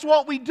 But that's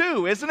what we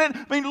do, isn't it?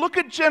 I mean, look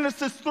at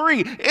Genesis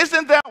 3.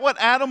 Isn't that what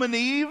Adam and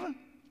Eve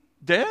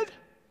did?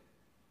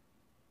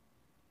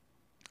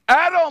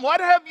 Adam,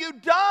 what have you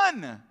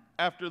done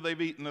after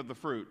they've eaten of the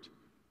fruit?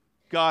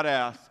 God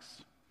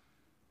asks.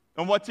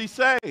 And what's He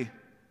say?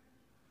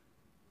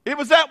 It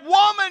was that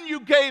woman you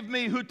gave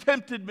me who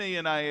tempted me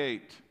and I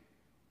ate.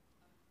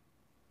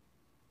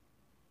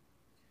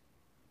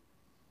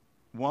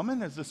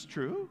 Woman, is this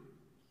true?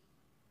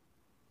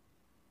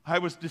 I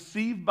was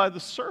deceived by the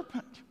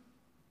serpent.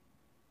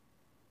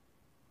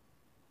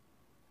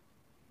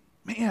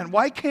 Man,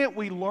 why can't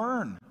we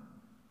learn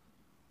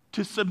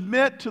to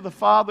submit to the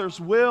Father's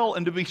will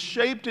and to be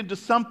shaped into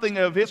something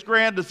of His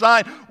grand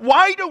design?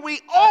 Why do we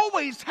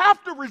always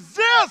have to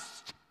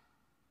resist?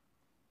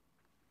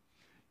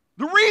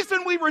 The reason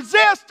we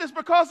resist is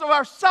because of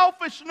our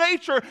selfish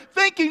nature,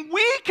 thinking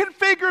we can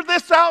figure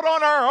this out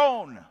on our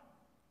own.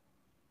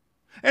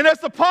 And as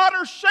the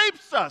potter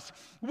shapes us,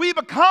 we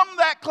become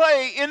that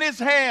clay in His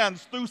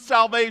hands through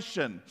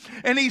salvation.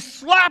 And He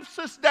slaps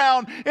us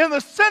down in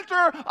the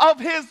center of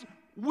His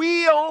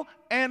wheel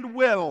and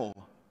will.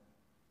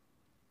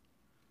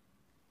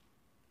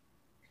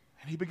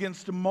 And He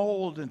begins to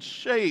mold and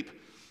shape.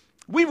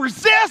 We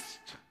resist.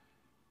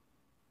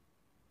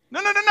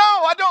 No,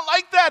 I don't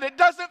like that. It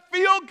doesn't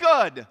feel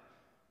good.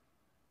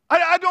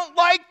 I don't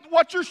like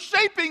what you're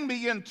shaping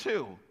me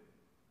into.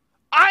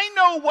 I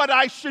know what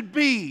I should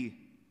be.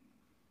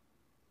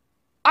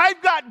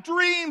 I've got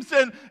dreams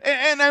and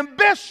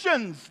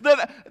ambitions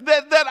that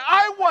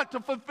I want to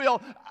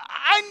fulfill.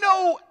 I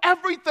know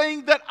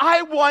everything that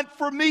I want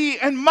for me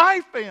and my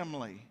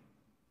family.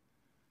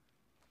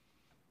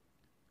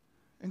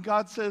 And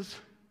God says,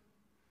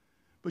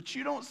 but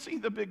you don't see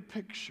the big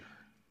picture.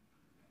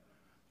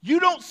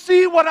 You don't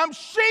see what I'm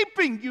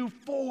shaping you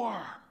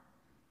for.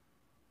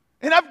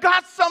 And I've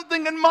got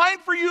something in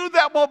mind for you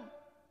that will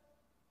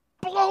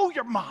blow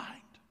your mind.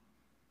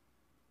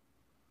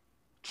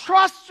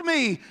 Trust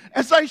me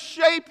as I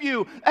shape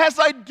you, as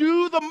I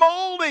do the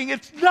molding.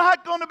 It's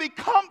not going to be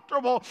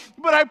comfortable,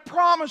 but I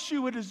promise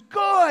you it is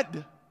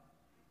good.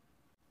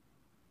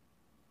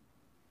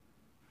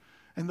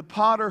 And the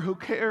potter who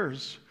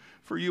cares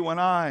for you and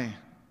I,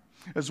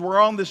 as we're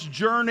on this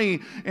journey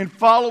in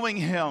following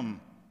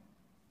Him,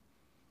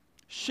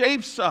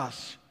 shapes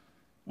us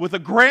with a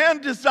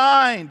grand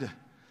design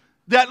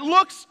that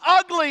looks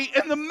ugly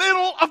in the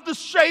middle of the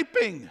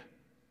shaping.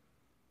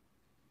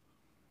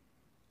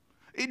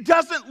 It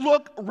doesn't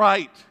look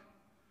right.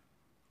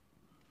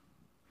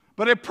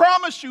 But I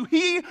promise you,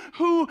 He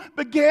who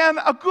began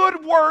a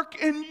good work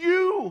in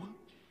you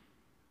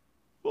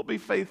will be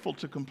faithful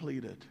to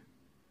complete it.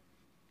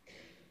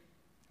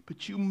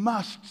 But you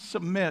must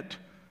submit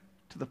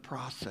to the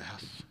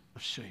process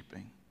of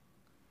shaping.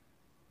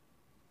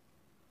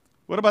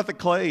 What about the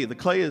clay? The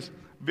clay is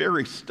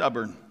very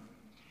stubborn.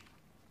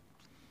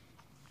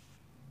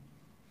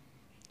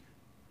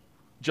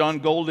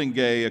 John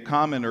Goldingay, a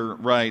commenter,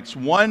 writes,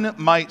 one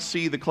might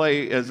see the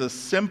clay as a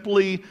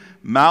simply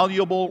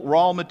malleable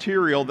raw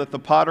material that the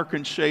potter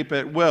can shape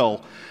at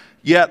will.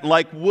 Yet,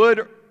 like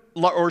wood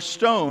or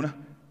stone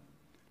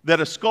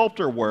that a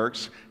sculptor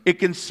works, it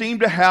can seem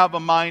to have a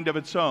mind of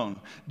its own.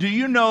 Do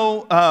you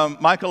know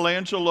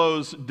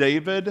Michelangelo's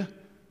David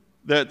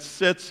that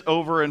sits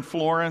over in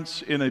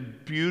Florence in a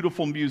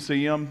beautiful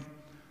museum?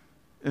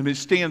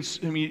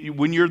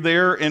 When you're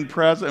there in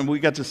present, and we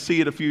got to see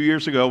it a few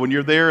years ago, when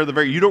you're there,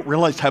 you don't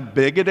realize how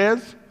big it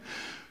is.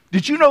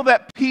 Did you know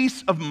that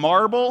piece of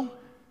marble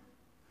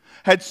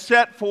had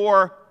sat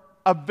for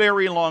a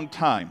very long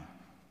time?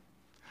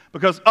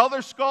 Because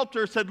other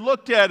sculptors had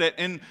looked at it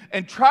and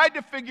tried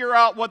to figure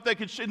out what they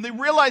could, and they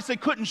realized they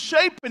couldn't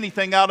shape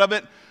anything out of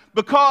it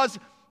because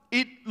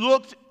it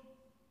looked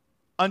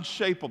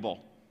unshapeable.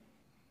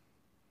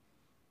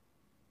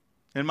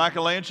 And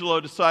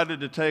Michelangelo decided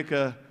to take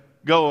a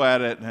go at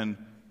it, and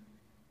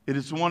it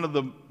is one of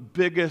the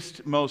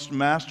biggest, most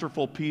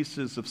masterful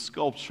pieces of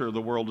sculpture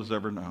the world has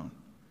ever known.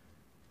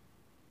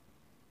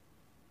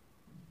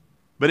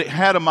 But it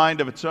had a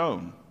mind of its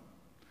own.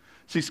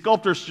 See,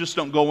 sculptors just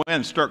don't go in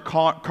and start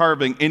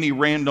carving any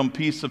random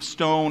piece of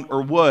stone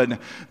or wood.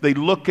 They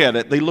look at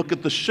it. They look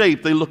at the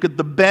shape. They look at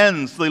the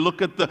bends. They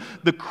look at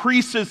the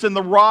creases in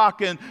the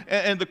rock and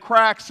the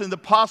cracks and the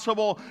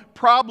possible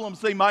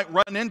problems they might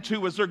run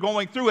into as they're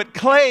going through it.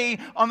 Clay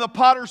on the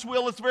potter's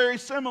wheel is very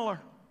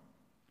similar.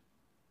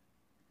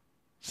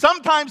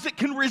 Sometimes it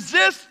can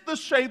resist the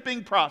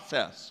shaping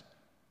process.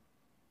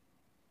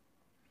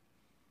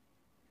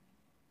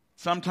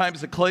 Sometimes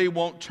the clay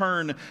won't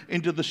turn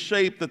into the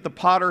shape that the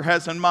potter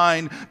has in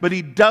mind, but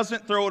he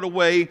doesn't throw it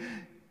away.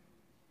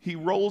 He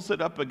rolls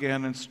it up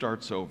again and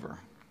starts over.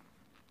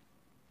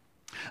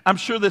 I'm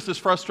sure this is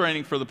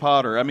frustrating for the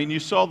potter. I mean, you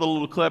saw the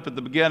little clip at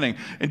the beginning,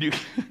 and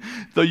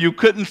though you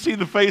couldn't see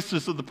the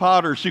faces of the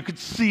potters, you could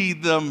see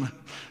them,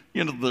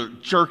 the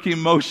jerky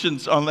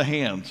motions on the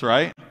hands,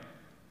 right?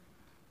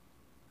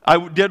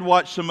 I did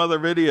watch some other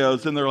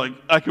videos, and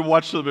I could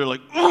watch them, they're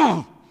like,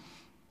 ugh!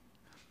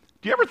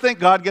 Do you ever think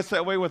God gets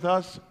that way with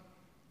us?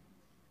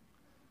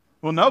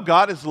 Well, no,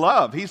 God is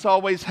love. He's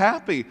always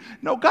happy.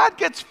 No, God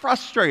gets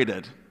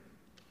frustrated.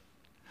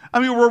 I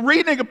mean, we're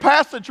reading a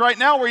passage right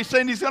now where he's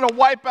saying he's going to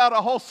wipe out a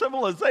whole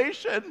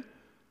civilization.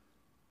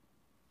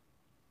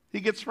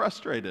 He gets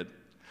frustrated.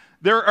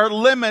 There are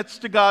limits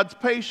to God's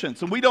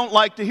patience, and we don't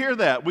like to hear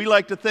that. We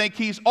like to think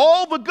he's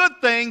all the good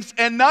things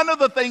and none of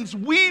the things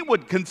we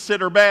would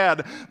consider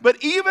bad.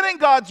 But even in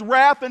God's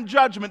wrath and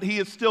judgment, he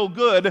is still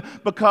good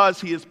because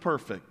he is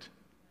perfect.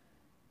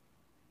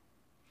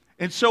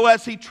 And so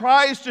as he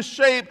tries to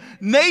shape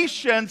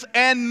nations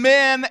and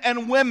men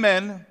and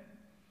women,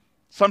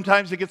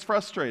 sometimes he gets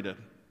frustrated.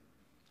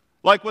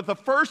 Like with the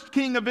first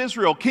king of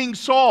Israel, King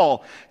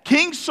Saul.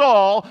 King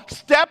Saul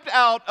stepped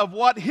out of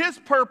what his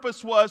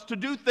purpose was to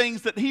do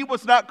things that he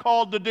was not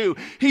called to do.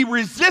 He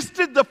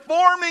resisted the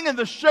forming and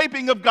the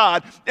shaping of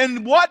God.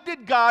 And what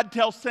did God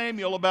tell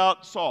Samuel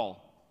about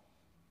Saul?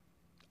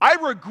 I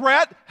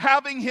regret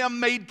having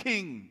him made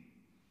king.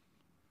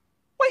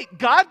 Wait,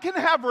 God can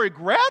have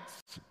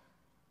regrets?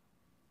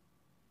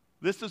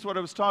 This is what I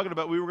was talking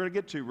about we were going to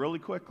get to really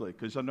quickly,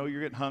 because I know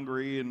you're getting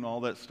hungry and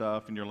all that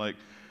stuff, and you're like,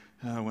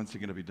 when's it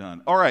going to be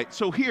done? All right,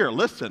 so here,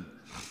 listen.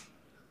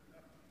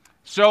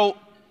 So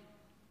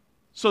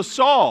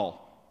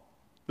Saul,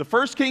 the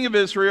first king of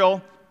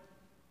Israel,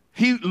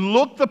 he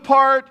looked the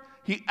part,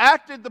 he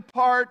acted the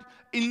part,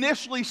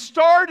 initially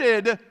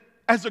started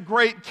as a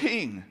great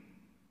king.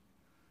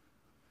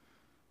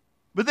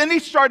 But then he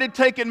started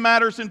taking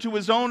matters into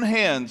his own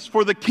hands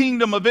for the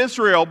kingdom of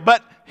Israel.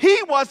 But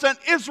he wasn't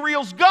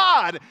Israel's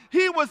God.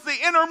 He was the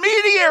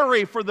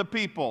intermediary for the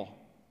people.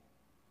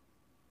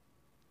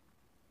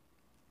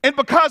 And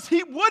because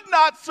he would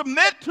not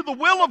submit to the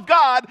will of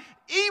God,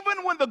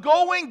 even when the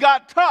going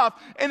got tough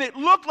and it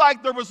looked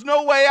like there was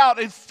no way out,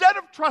 instead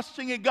of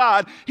trusting in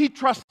God, he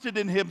trusted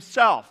in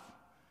himself.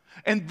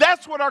 And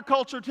that's what our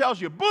culture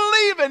tells you.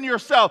 Believe in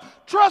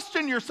yourself. Trust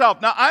in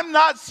yourself. Now, I'm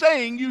not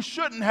saying you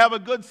shouldn't have a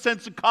good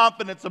sense of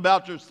confidence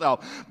about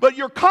yourself, but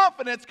your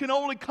confidence can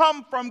only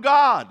come from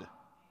God,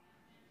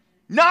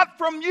 not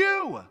from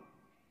you,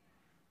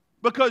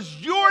 because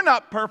you're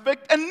not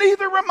perfect and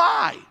neither am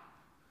I.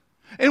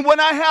 And when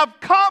I have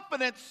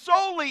confidence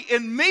solely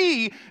in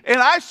me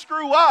and I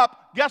screw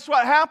up, guess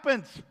what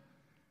happens?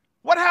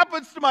 What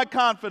happens to my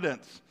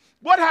confidence?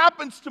 What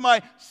happens to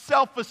my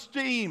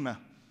self-esteem?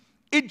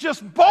 It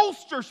just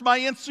bolsters my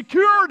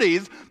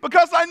insecurities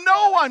because I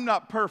know I'm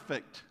not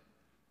perfect.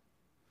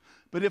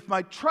 But if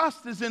my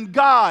trust is in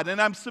God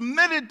and I'm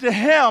submitted to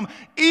him,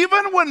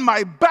 even when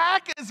my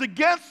back is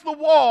against the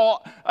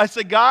wall, I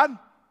say, God,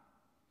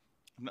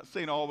 I'm not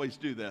saying I always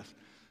do this.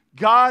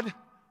 God,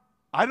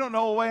 I don't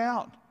know a way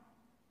out.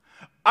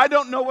 I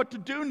don't know what to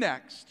do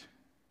next.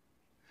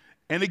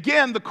 And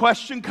again, the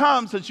question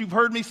comes, as you've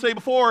heard me say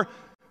before,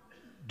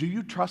 do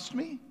you trust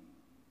me?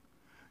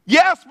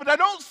 Yes, but I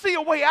don't see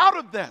a way out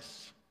of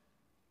this.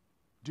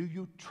 Do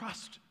you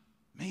trust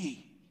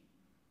me?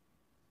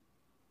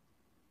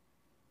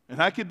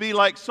 And I could be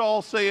like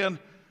Saul saying,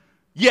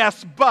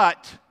 yes,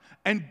 but,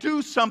 and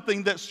do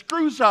something that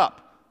screws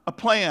up a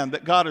plan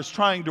that God is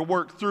trying to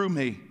work through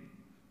me.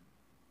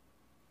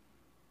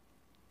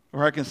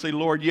 Or I can say,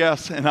 Lord,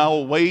 yes, and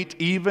I'll wait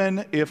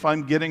even if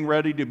I'm getting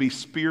ready to be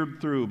speared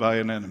through by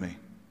an enemy.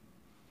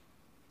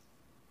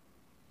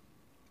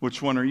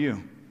 Which one are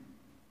you?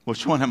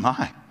 Which one am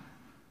I?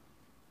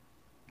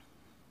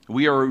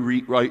 We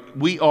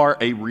are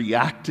a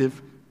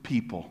reactive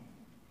people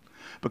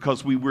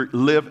because we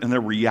live in a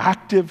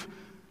reactive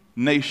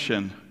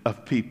nation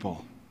of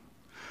people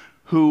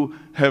who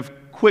have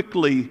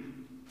quickly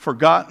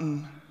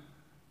forgotten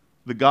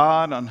the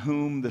God on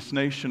whom this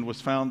nation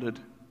was founded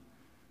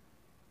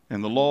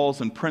and the laws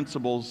and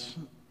principles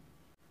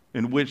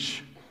in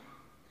which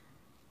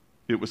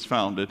it was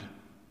founded.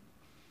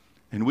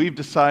 And we've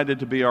decided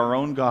to be our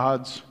own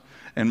gods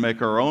and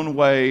make our own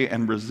way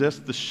and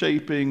resist the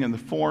shaping and the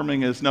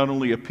forming as not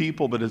only a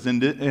people but as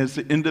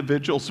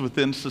individuals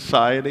within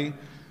society.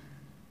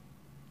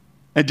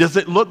 And does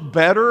it look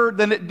better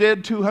than it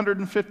did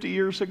 250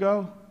 years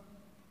ago?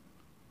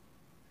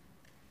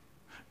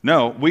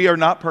 No, we are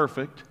not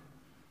perfect.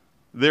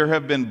 There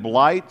have been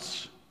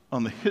blights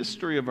on the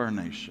history of our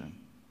nation.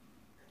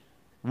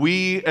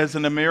 We, as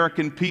an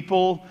American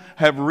people,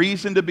 have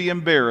reason to be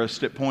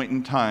embarrassed at point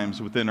in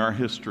times within our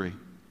history.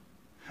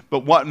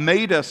 But what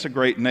made us a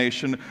great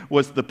nation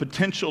was the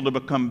potential to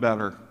become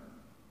better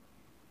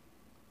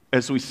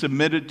as we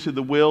submitted to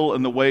the will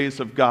and the ways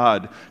of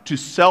God, to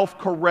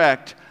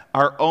self-correct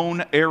our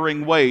own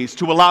erring ways,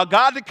 to allow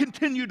God to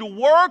continue to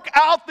work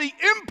out the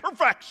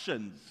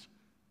imperfections.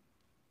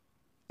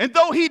 And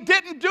though He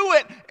didn't do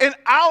it in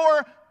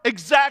our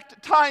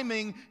exact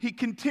timing, He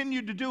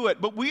continued to do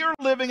it. But we are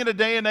living in a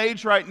day and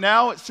age right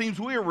now, it seems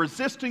we are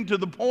resisting to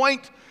the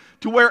point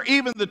to where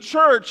even the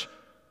church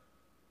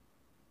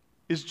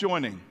is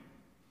joining.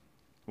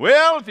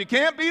 Well, if you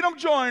can't beat them,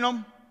 join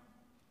them.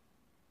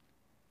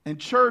 And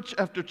church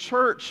after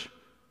church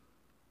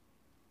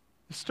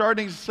is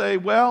starting to say,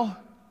 well,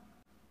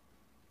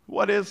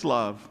 what is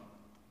love?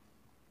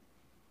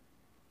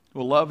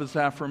 Well, love is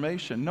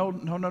affirmation. No.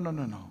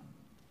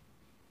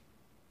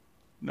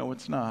 No,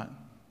 it's not.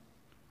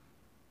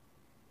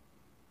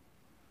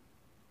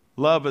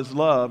 Love is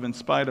love in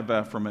spite of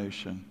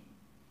affirmation.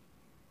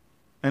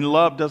 And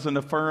love doesn't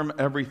affirm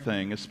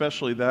everything,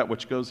 especially that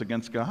which goes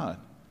against God.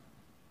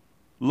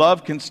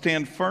 Love can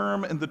stand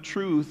firm in the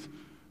truth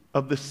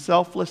of the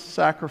selfless,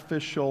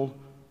 sacrificial,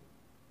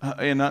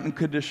 and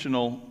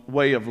unconditional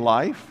way of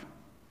life,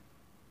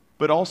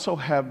 but also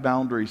have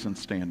boundaries and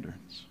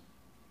standards.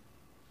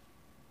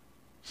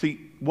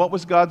 See, what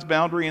was God's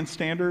boundary and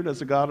standard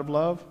as a God of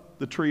love?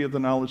 The tree of the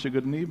knowledge of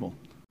good and evil.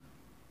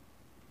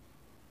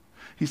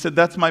 He said,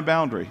 that's my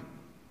boundary.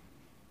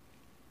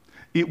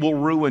 It will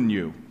ruin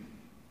you.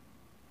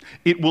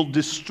 It will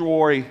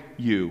destroy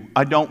you.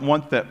 I don't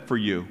want that for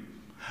you.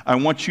 I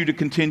want you to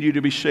continue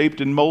to be shaped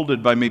and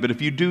molded by me, but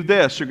if you do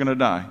this, you're going to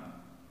die.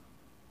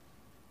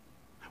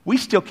 We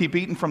still keep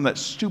eating from that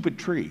stupid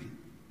tree.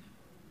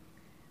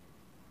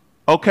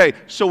 Okay,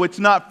 so it's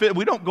not fit.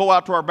 We don't go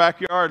out to our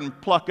backyard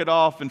and pluck it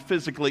off and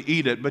physically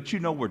eat it, but you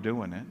know we're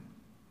doing it.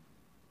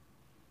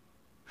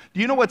 Do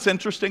you know what's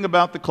interesting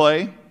about the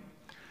clay?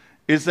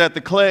 Is that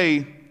the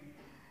clay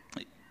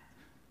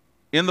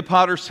in the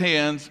potter's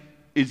hands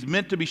is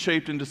meant to be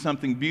shaped into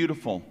something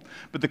beautiful.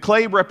 But the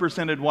clay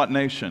represented what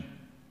nation?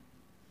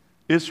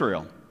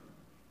 Israel.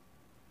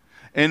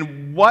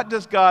 And what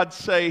does God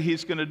say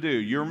He's going to do?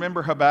 You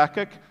remember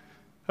Habakkuk?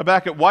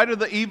 Habakkuk, why do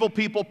the evil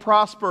people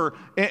prosper?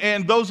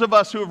 And those of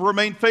us who have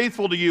remained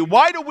faithful to you,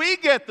 why do we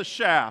get the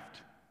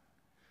shaft?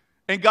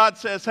 And God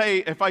says, hey,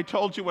 if I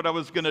told you what I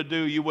was going to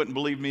do, you wouldn't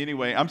believe me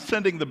anyway. I'm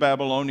sending the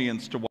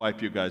Babylonians to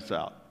wipe you guys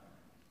out.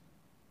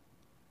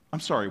 I'm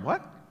sorry,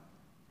 what?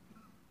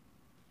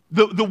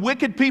 The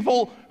wicked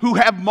people who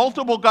have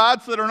multiple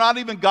gods that are not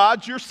even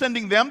gods, you're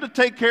sending them to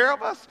take care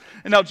of us?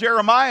 And now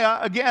Jeremiah,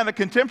 again, a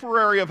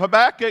contemporary of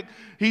Habakkuk,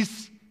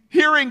 he's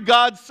hearing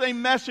God's same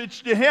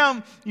message to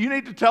him. You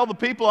need to tell the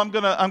people I'm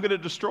going to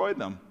destroy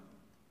them.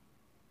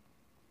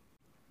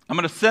 I'm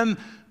going to send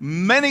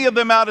many of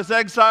them out as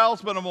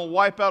exiles, but I'm going to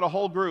wipe out a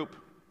whole group.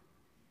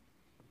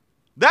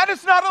 That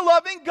is not a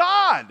loving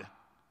God.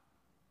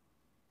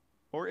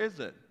 Or is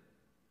it?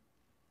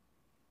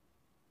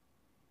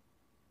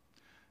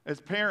 As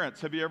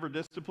parents, have you ever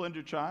disciplined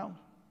your child?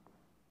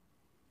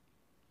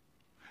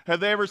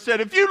 Have they ever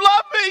said, if you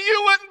love me,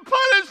 you wouldn't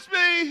punish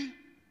me?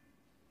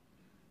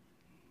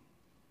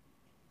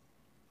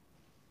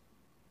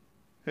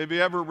 Have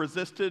you ever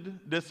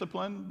resisted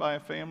discipline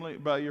by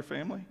your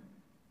family?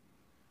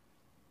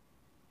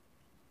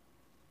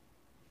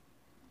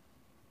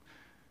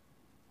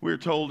 We're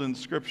told in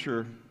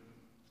Scripture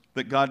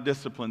that God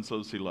disciplines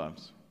those He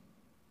loves.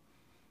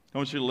 I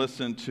want you to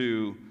listen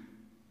to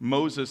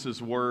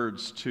Moses'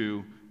 words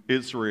to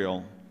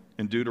Israel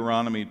in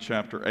Deuteronomy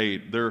chapter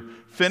 8. They're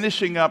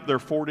finishing up their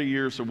 40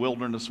 years of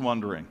wilderness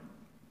wandering,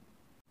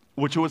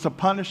 which was a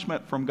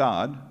punishment from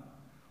God.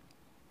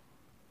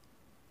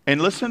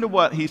 And listen to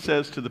what he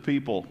says to the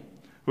people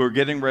who are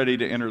getting ready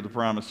to enter the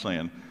promised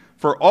land.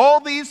 For all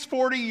these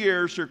 40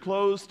 years, your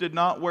clothes did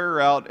not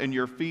wear out and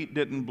your feet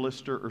didn't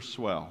blister or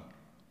swell.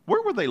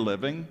 Where were they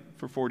living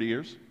for 40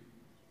 years?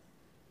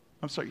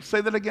 I'm sorry,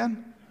 say that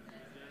again?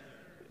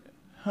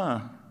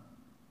 Their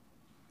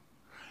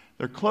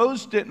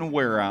clothes didn't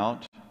wear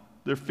out,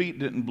 their feet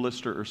didn't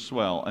blister or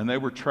swell, and they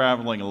were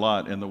traveling a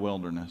lot in the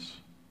wilderness.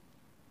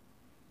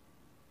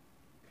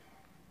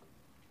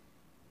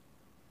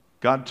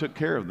 God took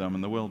care of them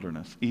in the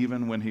wilderness,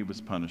 even when He was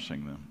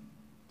punishing them.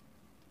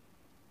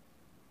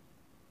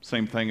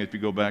 Same thing if you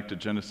go back to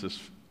Genesis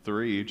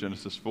 3,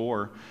 Genesis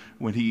 4,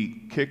 when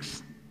He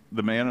kicks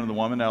the man and the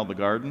woman out of the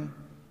garden,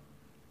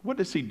 what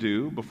does He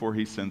do before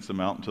He sends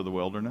them out into the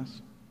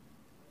wilderness?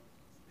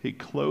 He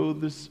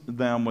clothes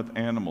them with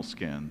animal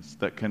skins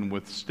that can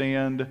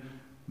withstand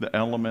the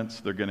elements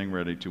they're getting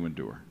ready to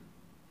endure.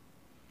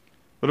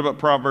 What about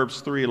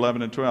Proverbs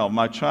 3:11 and 12?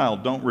 My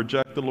child, don't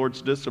reject the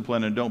Lord's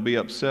discipline and don't be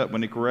upset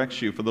when He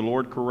corrects you, for the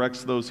Lord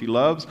corrects those He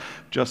loves,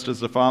 just as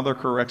the father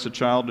corrects a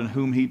child in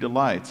whom he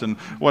delights. And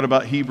what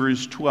about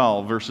Hebrews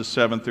 12, verses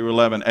 7 through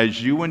 11?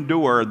 As you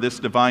endure this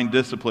divine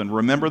discipline,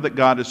 remember that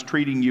God is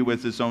treating you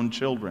as His own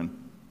children.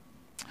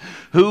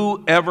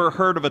 Who ever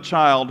heard of a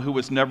child who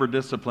was never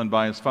disciplined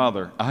by his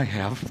father? I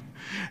have.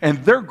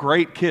 And they're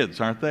great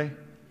kids, aren't they?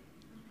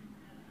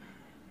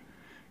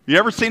 You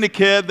ever seen a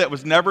kid that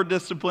was never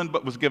disciplined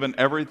but was given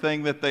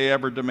everything that they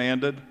ever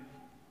demanded?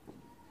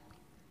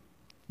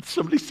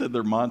 Somebody said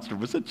they're monsters.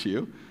 Was it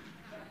you?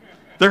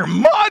 They're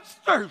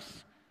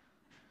monsters!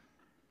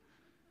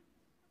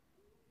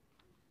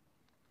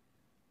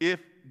 If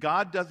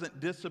God doesn't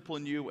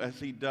discipline you as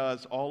he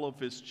does all of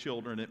his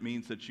children, it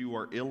means that you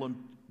are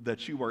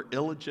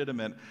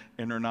illegitimate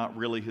and are not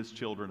really his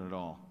children at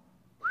all.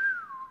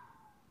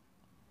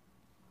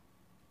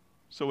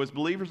 So as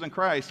believers in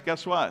Christ,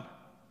 guess what?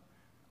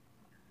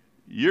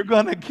 You're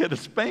going to get a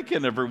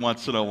spanking every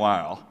once in a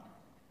while.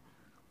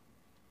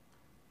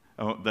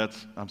 Oh,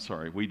 I'm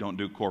sorry, we don't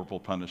do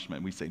corporal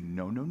punishment. We say,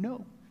 no, no,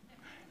 no.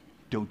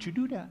 Don't you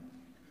do that.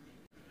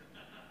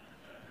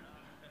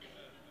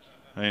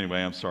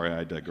 Anyway, I'm sorry,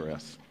 I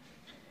digress.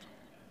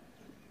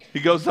 He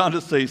goes on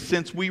to say,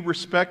 since we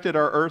respected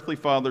our earthly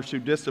fathers who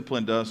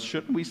disciplined us,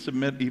 shouldn't we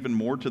submit even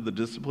more to the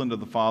discipline of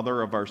the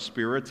Father of our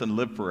spirits and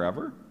live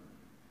forever?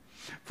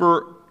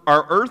 For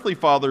our earthly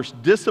fathers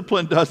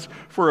disciplined us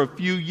for a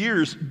few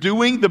years,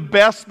 doing the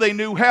best they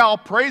knew how.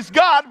 Praise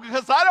God,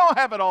 because I don't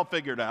have it all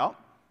figured out.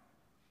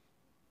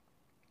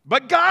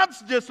 But God's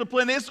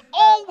discipline is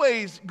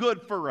always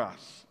good for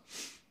us,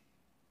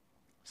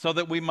 so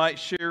that we might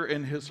share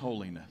in his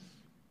holiness.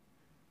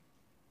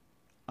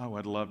 Oh,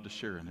 I'd love to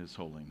share in his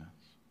holiness.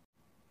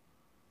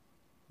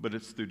 But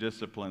it's through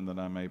discipline that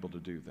I'm able to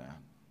do that.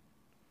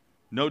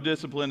 No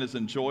discipline is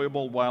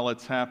enjoyable while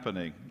it's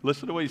happening.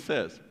 Listen to what he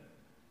says.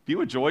 Do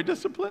you enjoy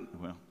discipline?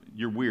 Well,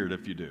 you're weird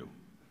if you do.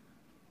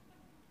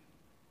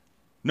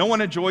 No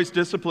one enjoys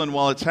discipline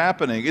while it's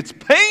happening. It's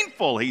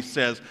painful, he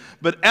says,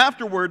 but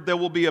afterward there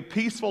will be a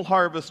peaceful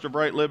harvest of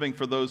right living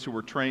for those who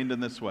were trained in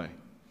this way.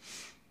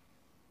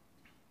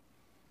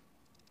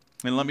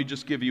 And let me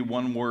just give you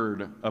one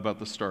word about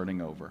the starting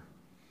over.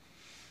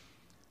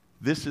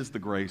 This is the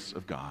grace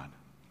of God.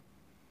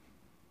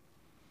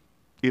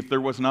 If there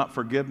was not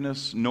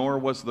forgiveness, nor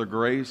was there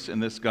grace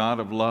in this God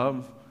of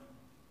love,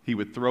 he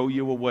would throw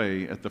you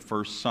away at the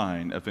first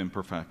sign of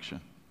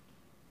imperfection.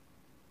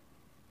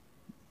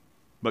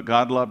 But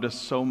God loved us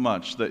so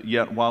much that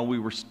yet while we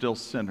were still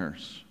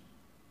sinners,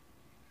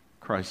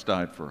 Christ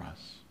died for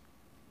us.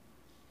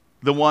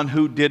 The one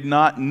who did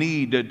not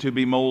need to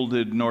be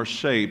molded nor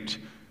shaped,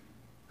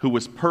 who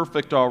was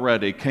perfect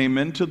already, came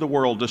into the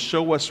world to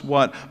show us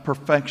what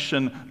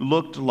perfection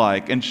looked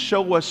like and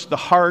show us the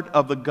heart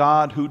of the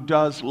God who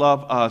does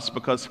love us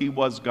because he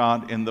was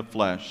God in the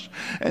flesh.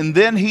 And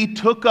then he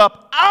took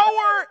up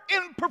our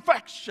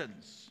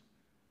imperfections.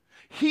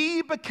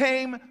 He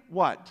became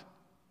what?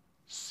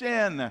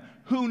 Sin,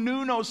 who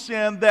knew no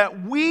sin,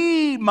 that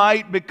we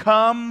might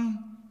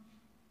become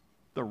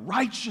the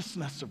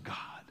righteousness of God.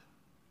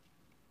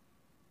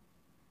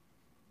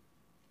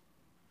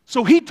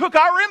 So he took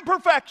our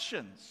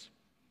imperfections.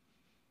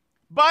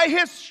 By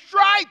his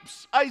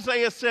stripes,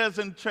 Isaiah says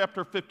in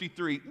chapter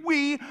 53,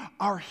 we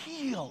are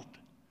healed.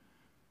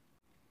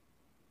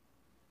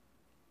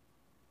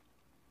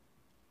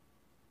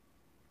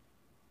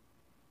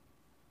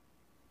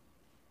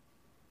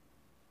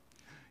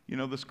 You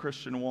know, this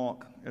Christian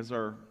walk, as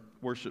our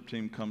worship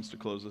team comes to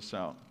close us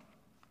out,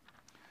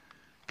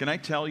 can I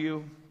tell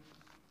you,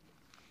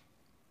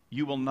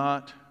 you will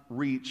not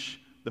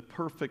reach the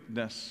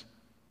perfectness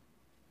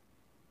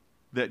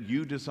that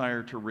you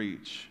desire to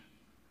reach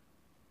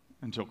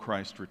until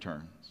Christ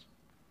returns.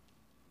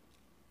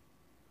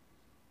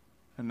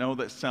 I know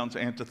that sounds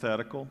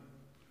antithetical.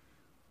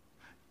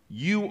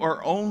 You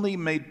are only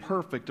made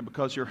perfect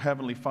because your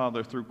Heavenly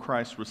Father through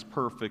Christ was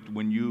perfect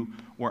when you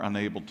were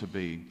unable to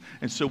be.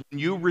 And so when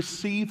you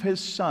receive His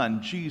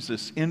Son,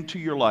 Jesus, into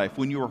your life,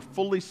 when you are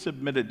fully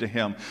submitted to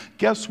Him,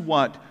 guess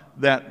what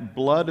that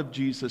blood of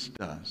Jesus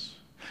does?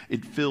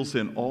 It fills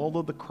in all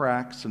of the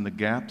cracks and the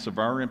gaps of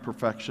our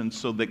imperfections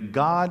so that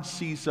God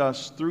sees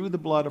us through the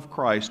blood of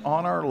Christ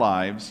on our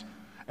lives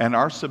and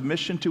our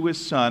submission to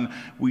His Son.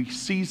 He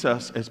sees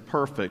us as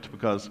perfect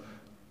because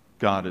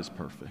God is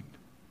perfect.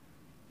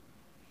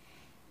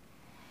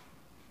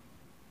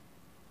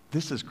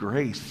 This is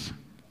grace.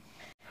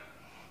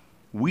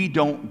 We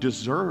don't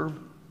deserve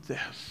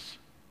this.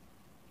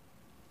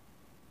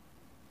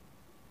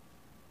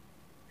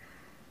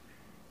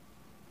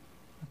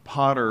 The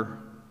potter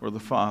or the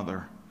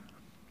Father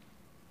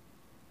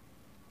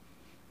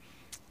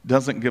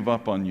doesn't give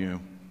up on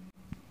you.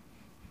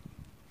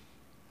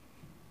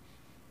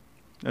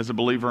 As a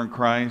believer in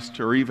Christ,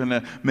 or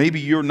even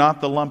maybe you're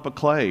not the lump of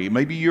clay.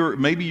 Maybe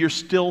you're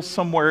still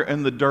somewhere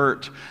in the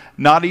dirt,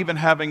 not even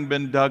having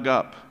been dug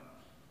up.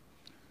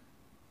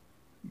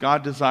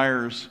 God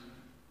desires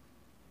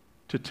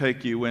to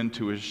take you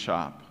into His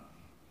shop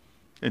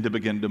and to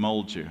begin to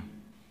mold you.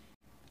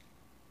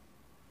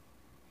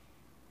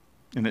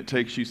 And it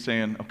takes you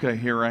saying, okay,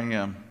 here I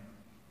am.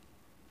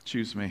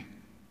 Choose me.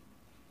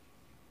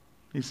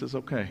 He says,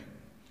 okay.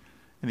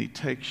 And He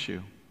takes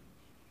you.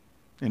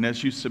 And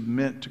as you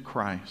submit to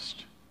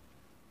Christ,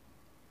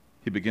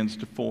 He begins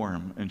to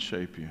form and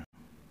shape you.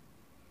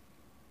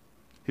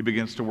 He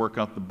begins to work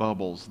out the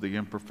bubbles, the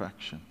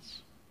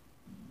imperfections.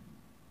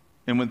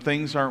 And when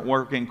things aren't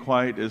working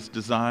quite as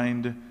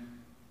designed,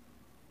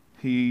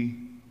 He,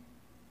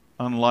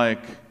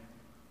 unlike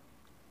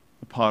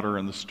the potter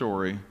in the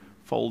story,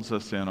 folds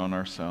us in on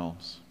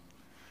ourselves.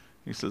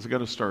 He says, I got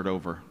to start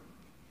over.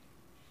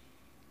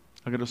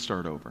 I got to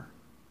start over.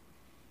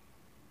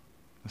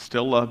 I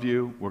still love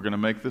you. We're going to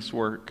make this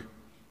work.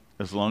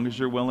 As long as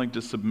you're willing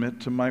to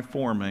submit to my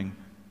forming,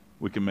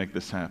 we can make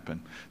this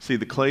happen. See,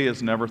 the clay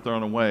is never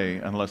thrown away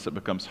unless it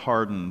becomes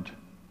hardened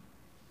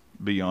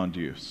beyond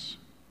use.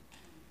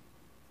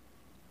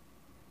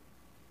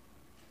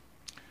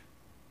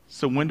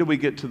 So when do we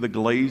get to the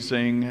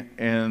glazing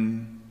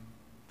and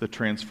the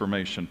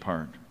transformation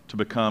part? To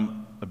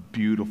become a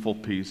beautiful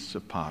piece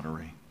of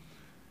pottery.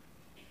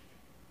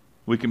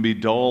 We can be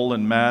dull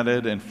and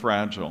matted and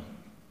fragile.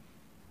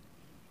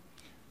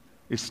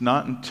 It's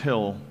not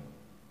until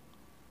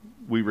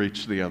we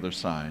reach the other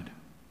side.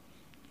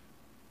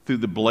 Through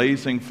the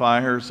blazing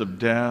fires of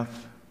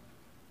death,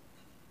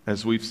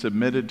 as we've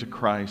submitted to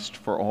Christ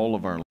for all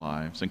of our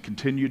lives and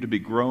continue to be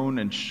grown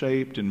and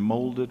shaped and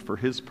molded for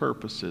His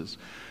purposes,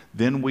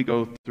 then we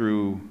go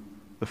through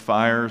the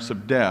fires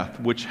of death,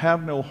 which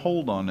have no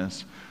hold on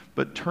us,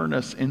 but turn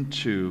us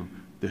into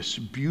this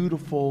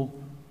beautiful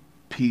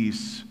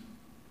piece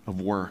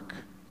of work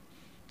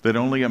that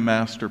only a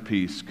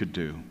masterpiece could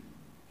do.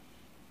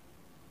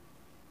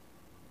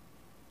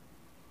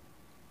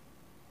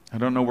 I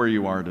don't know where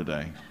you are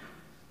today.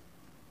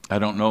 I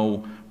don't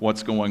know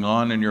what's going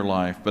on in your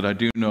life, but I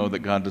do know that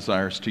God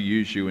desires to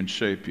use you and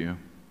shape you.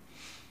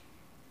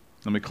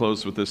 Let me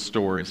close with this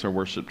story as our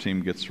worship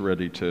team gets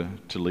ready to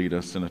lead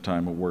us in a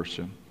time of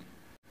worship.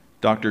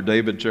 Dr.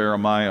 David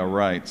Jeremiah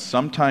writes,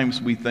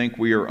 "Sometimes we think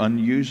we are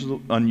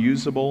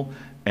unusable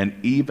and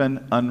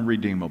even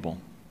unredeemable.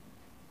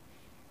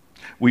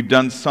 We've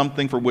done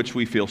something for which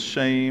we feel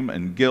shame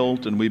and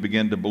guilt, and we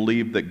begin to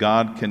believe that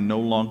God can no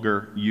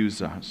longer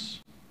use us.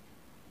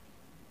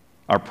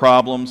 Our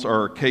problems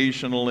are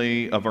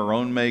occasionally of our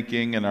own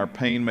making, and our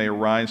pain may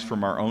arise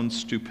from our own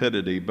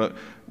stupidity. But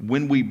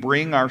when we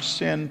bring our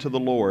sin to the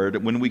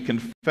Lord, when we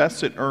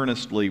confess it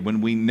earnestly,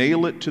 when we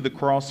nail it to the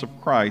cross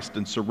of Christ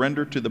and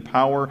surrender to the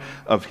power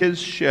of His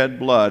shed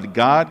blood,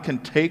 God can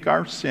take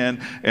our sin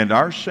and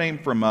our shame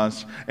from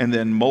us and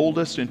then mold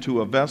us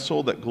into a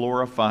vessel that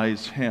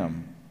glorifies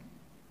Him."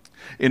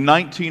 In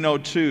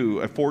 1902,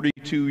 a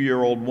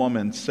 42-year-old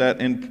woman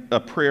sat in a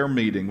prayer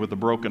meeting with a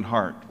broken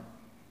heart.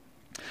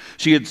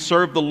 She had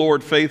served the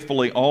Lord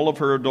faithfully all of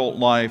her adult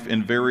life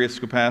in various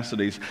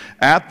capacities,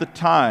 at the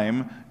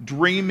time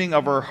dreaming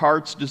of her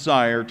heart's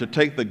desire to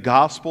take the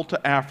gospel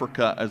to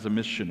Africa as a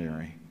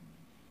missionary.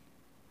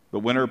 But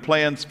when her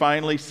plans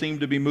finally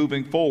seemed to be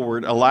moving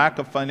forward, a lack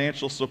of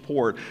financial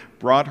support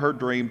brought her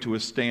dream to a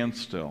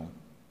standstill.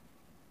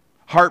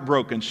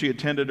 Heartbroken, she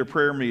attended a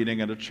prayer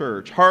meeting at a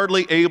church.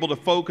 Hardly able to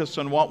focus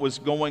on what was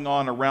going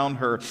on around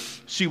her,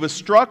 she was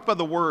struck by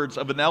the words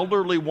of an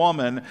elderly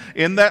woman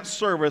in that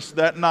service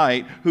that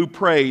night who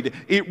prayed,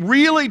 "It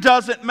really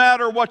doesn't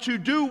matter what you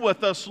do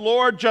with us,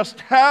 Lord, just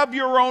have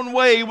your own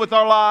way with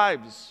our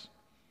lives."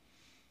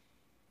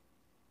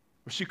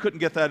 She couldn't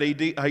get that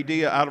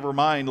idea out of her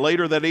mind.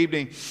 Later that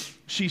evening,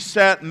 she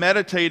sat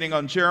meditating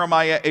on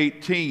Jeremiah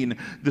 18,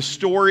 the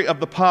story of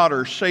the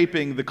potter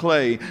shaping the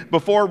clay.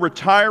 Before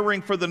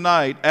retiring for the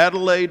night,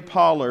 Adelaide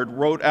Pollard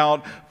wrote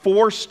out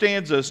 4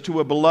 stanzas to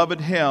a beloved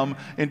hymn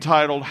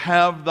entitled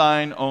 "Have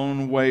Thine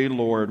Own Way,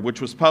 Lord,"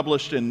 which was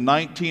published in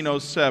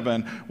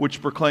 1907,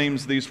 which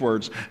proclaims these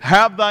words: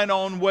 "Have Thine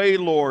own way,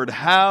 Lord,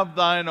 have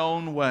Thine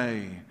own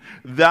way.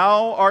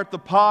 Thou art the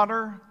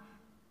potter,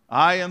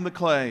 I am the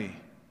clay.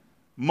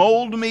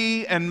 Mold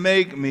me and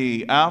make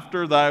me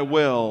after Thy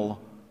will,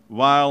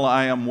 while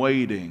I am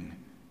waiting,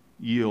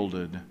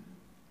 yielded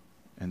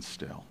and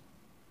still."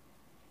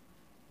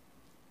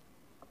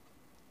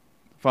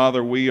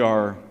 Father, we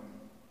are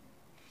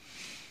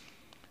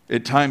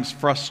at times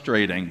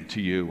frustrating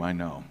to You, I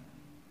know.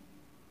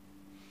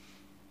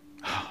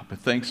 But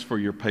thanks for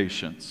Your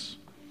patience,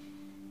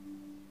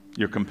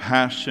 Your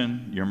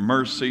compassion, Your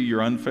mercy,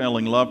 Your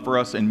unfailing love for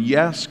us. And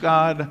yes,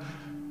 God,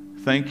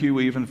 thank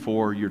You even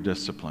for Your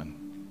discipline.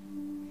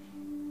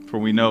 For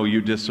we know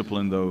You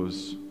discipline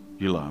those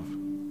You love.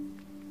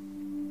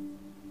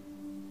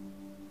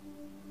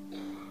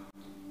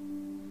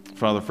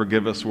 Father,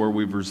 forgive us where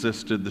we've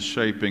resisted the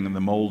shaping and the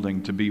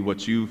molding to be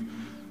what You've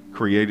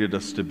created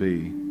us to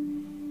be.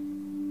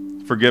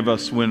 Forgive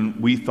us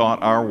when we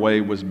thought our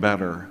way was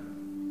better.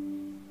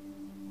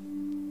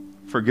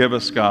 Forgive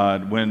us,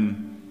 God,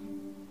 when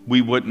we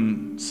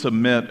wouldn't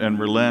submit and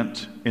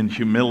relent in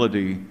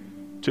humility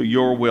to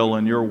Your will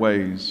and Your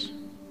ways.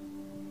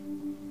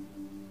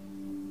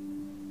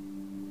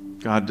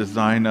 God,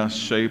 design us,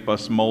 shape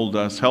us, mold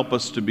us. Help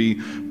us to be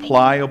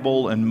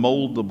pliable and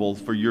moldable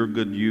for Your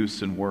good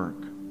use and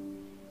work.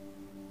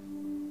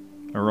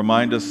 And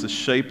remind us the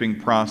shaping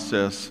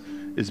process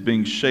is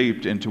being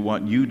shaped into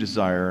what You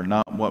desire,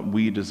 not what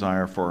we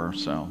desire for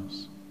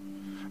ourselves.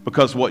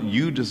 Because what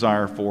You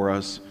desire for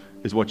us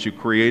is what You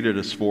created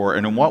us for,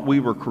 and what we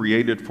were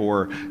created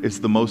for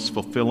is the most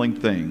fulfilling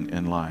thing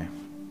in life.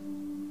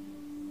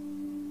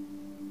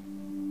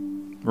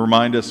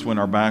 Remind us when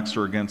our backs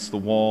are against the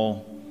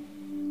wall,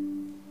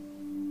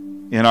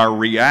 and our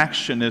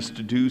reaction is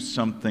to do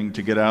something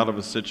to get out of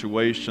a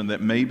situation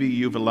that maybe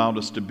You've allowed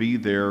us to be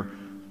there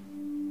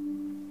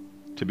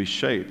to be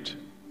shaped.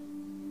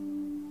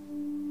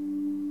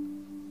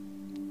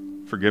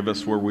 Forgive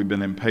us where we've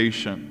been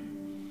impatient.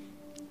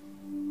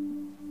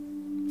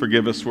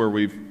 Forgive us where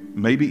we've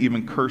maybe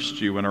even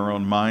cursed you in our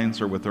own minds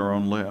or with our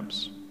own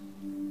lips.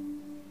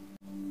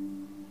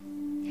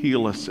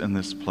 Heal us in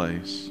this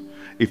place.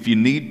 If you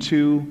need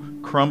to,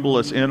 crumble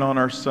us in on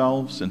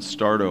ourselves and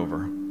start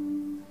over.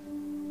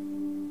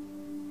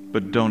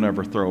 But don't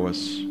ever throw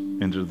us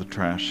into the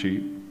trash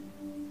heap.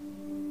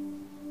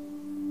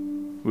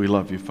 We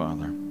love you,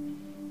 Father.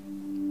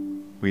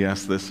 We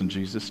ask this in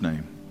Jesus'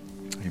 name.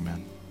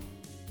 Amen.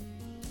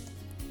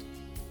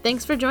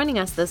 Thanks for joining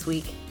us this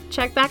week.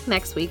 Check back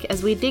next week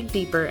as we dig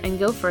deeper and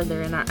go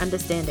further in our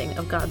understanding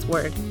of God's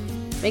Word.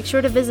 Make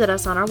sure to visit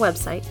us on our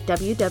website,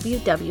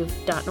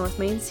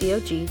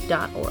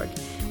 www.northmaincog.org,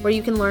 where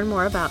you can learn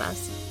more about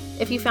us.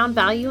 If you found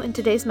value in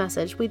today's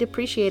message, we'd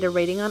appreciate a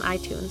rating on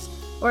iTunes,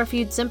 or if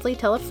you'd simply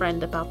tell a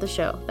friend about the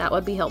show, that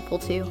would be helpful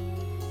too.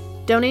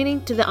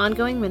 Donating to the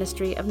ongoing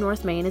ministry of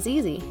North Main is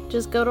easy.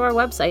 Just go to our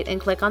website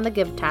and click on the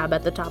Give tab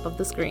at the top of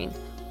the screen.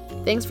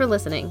 Thanks for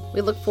listening.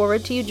 We look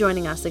forward to you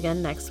joining us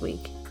again next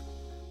week.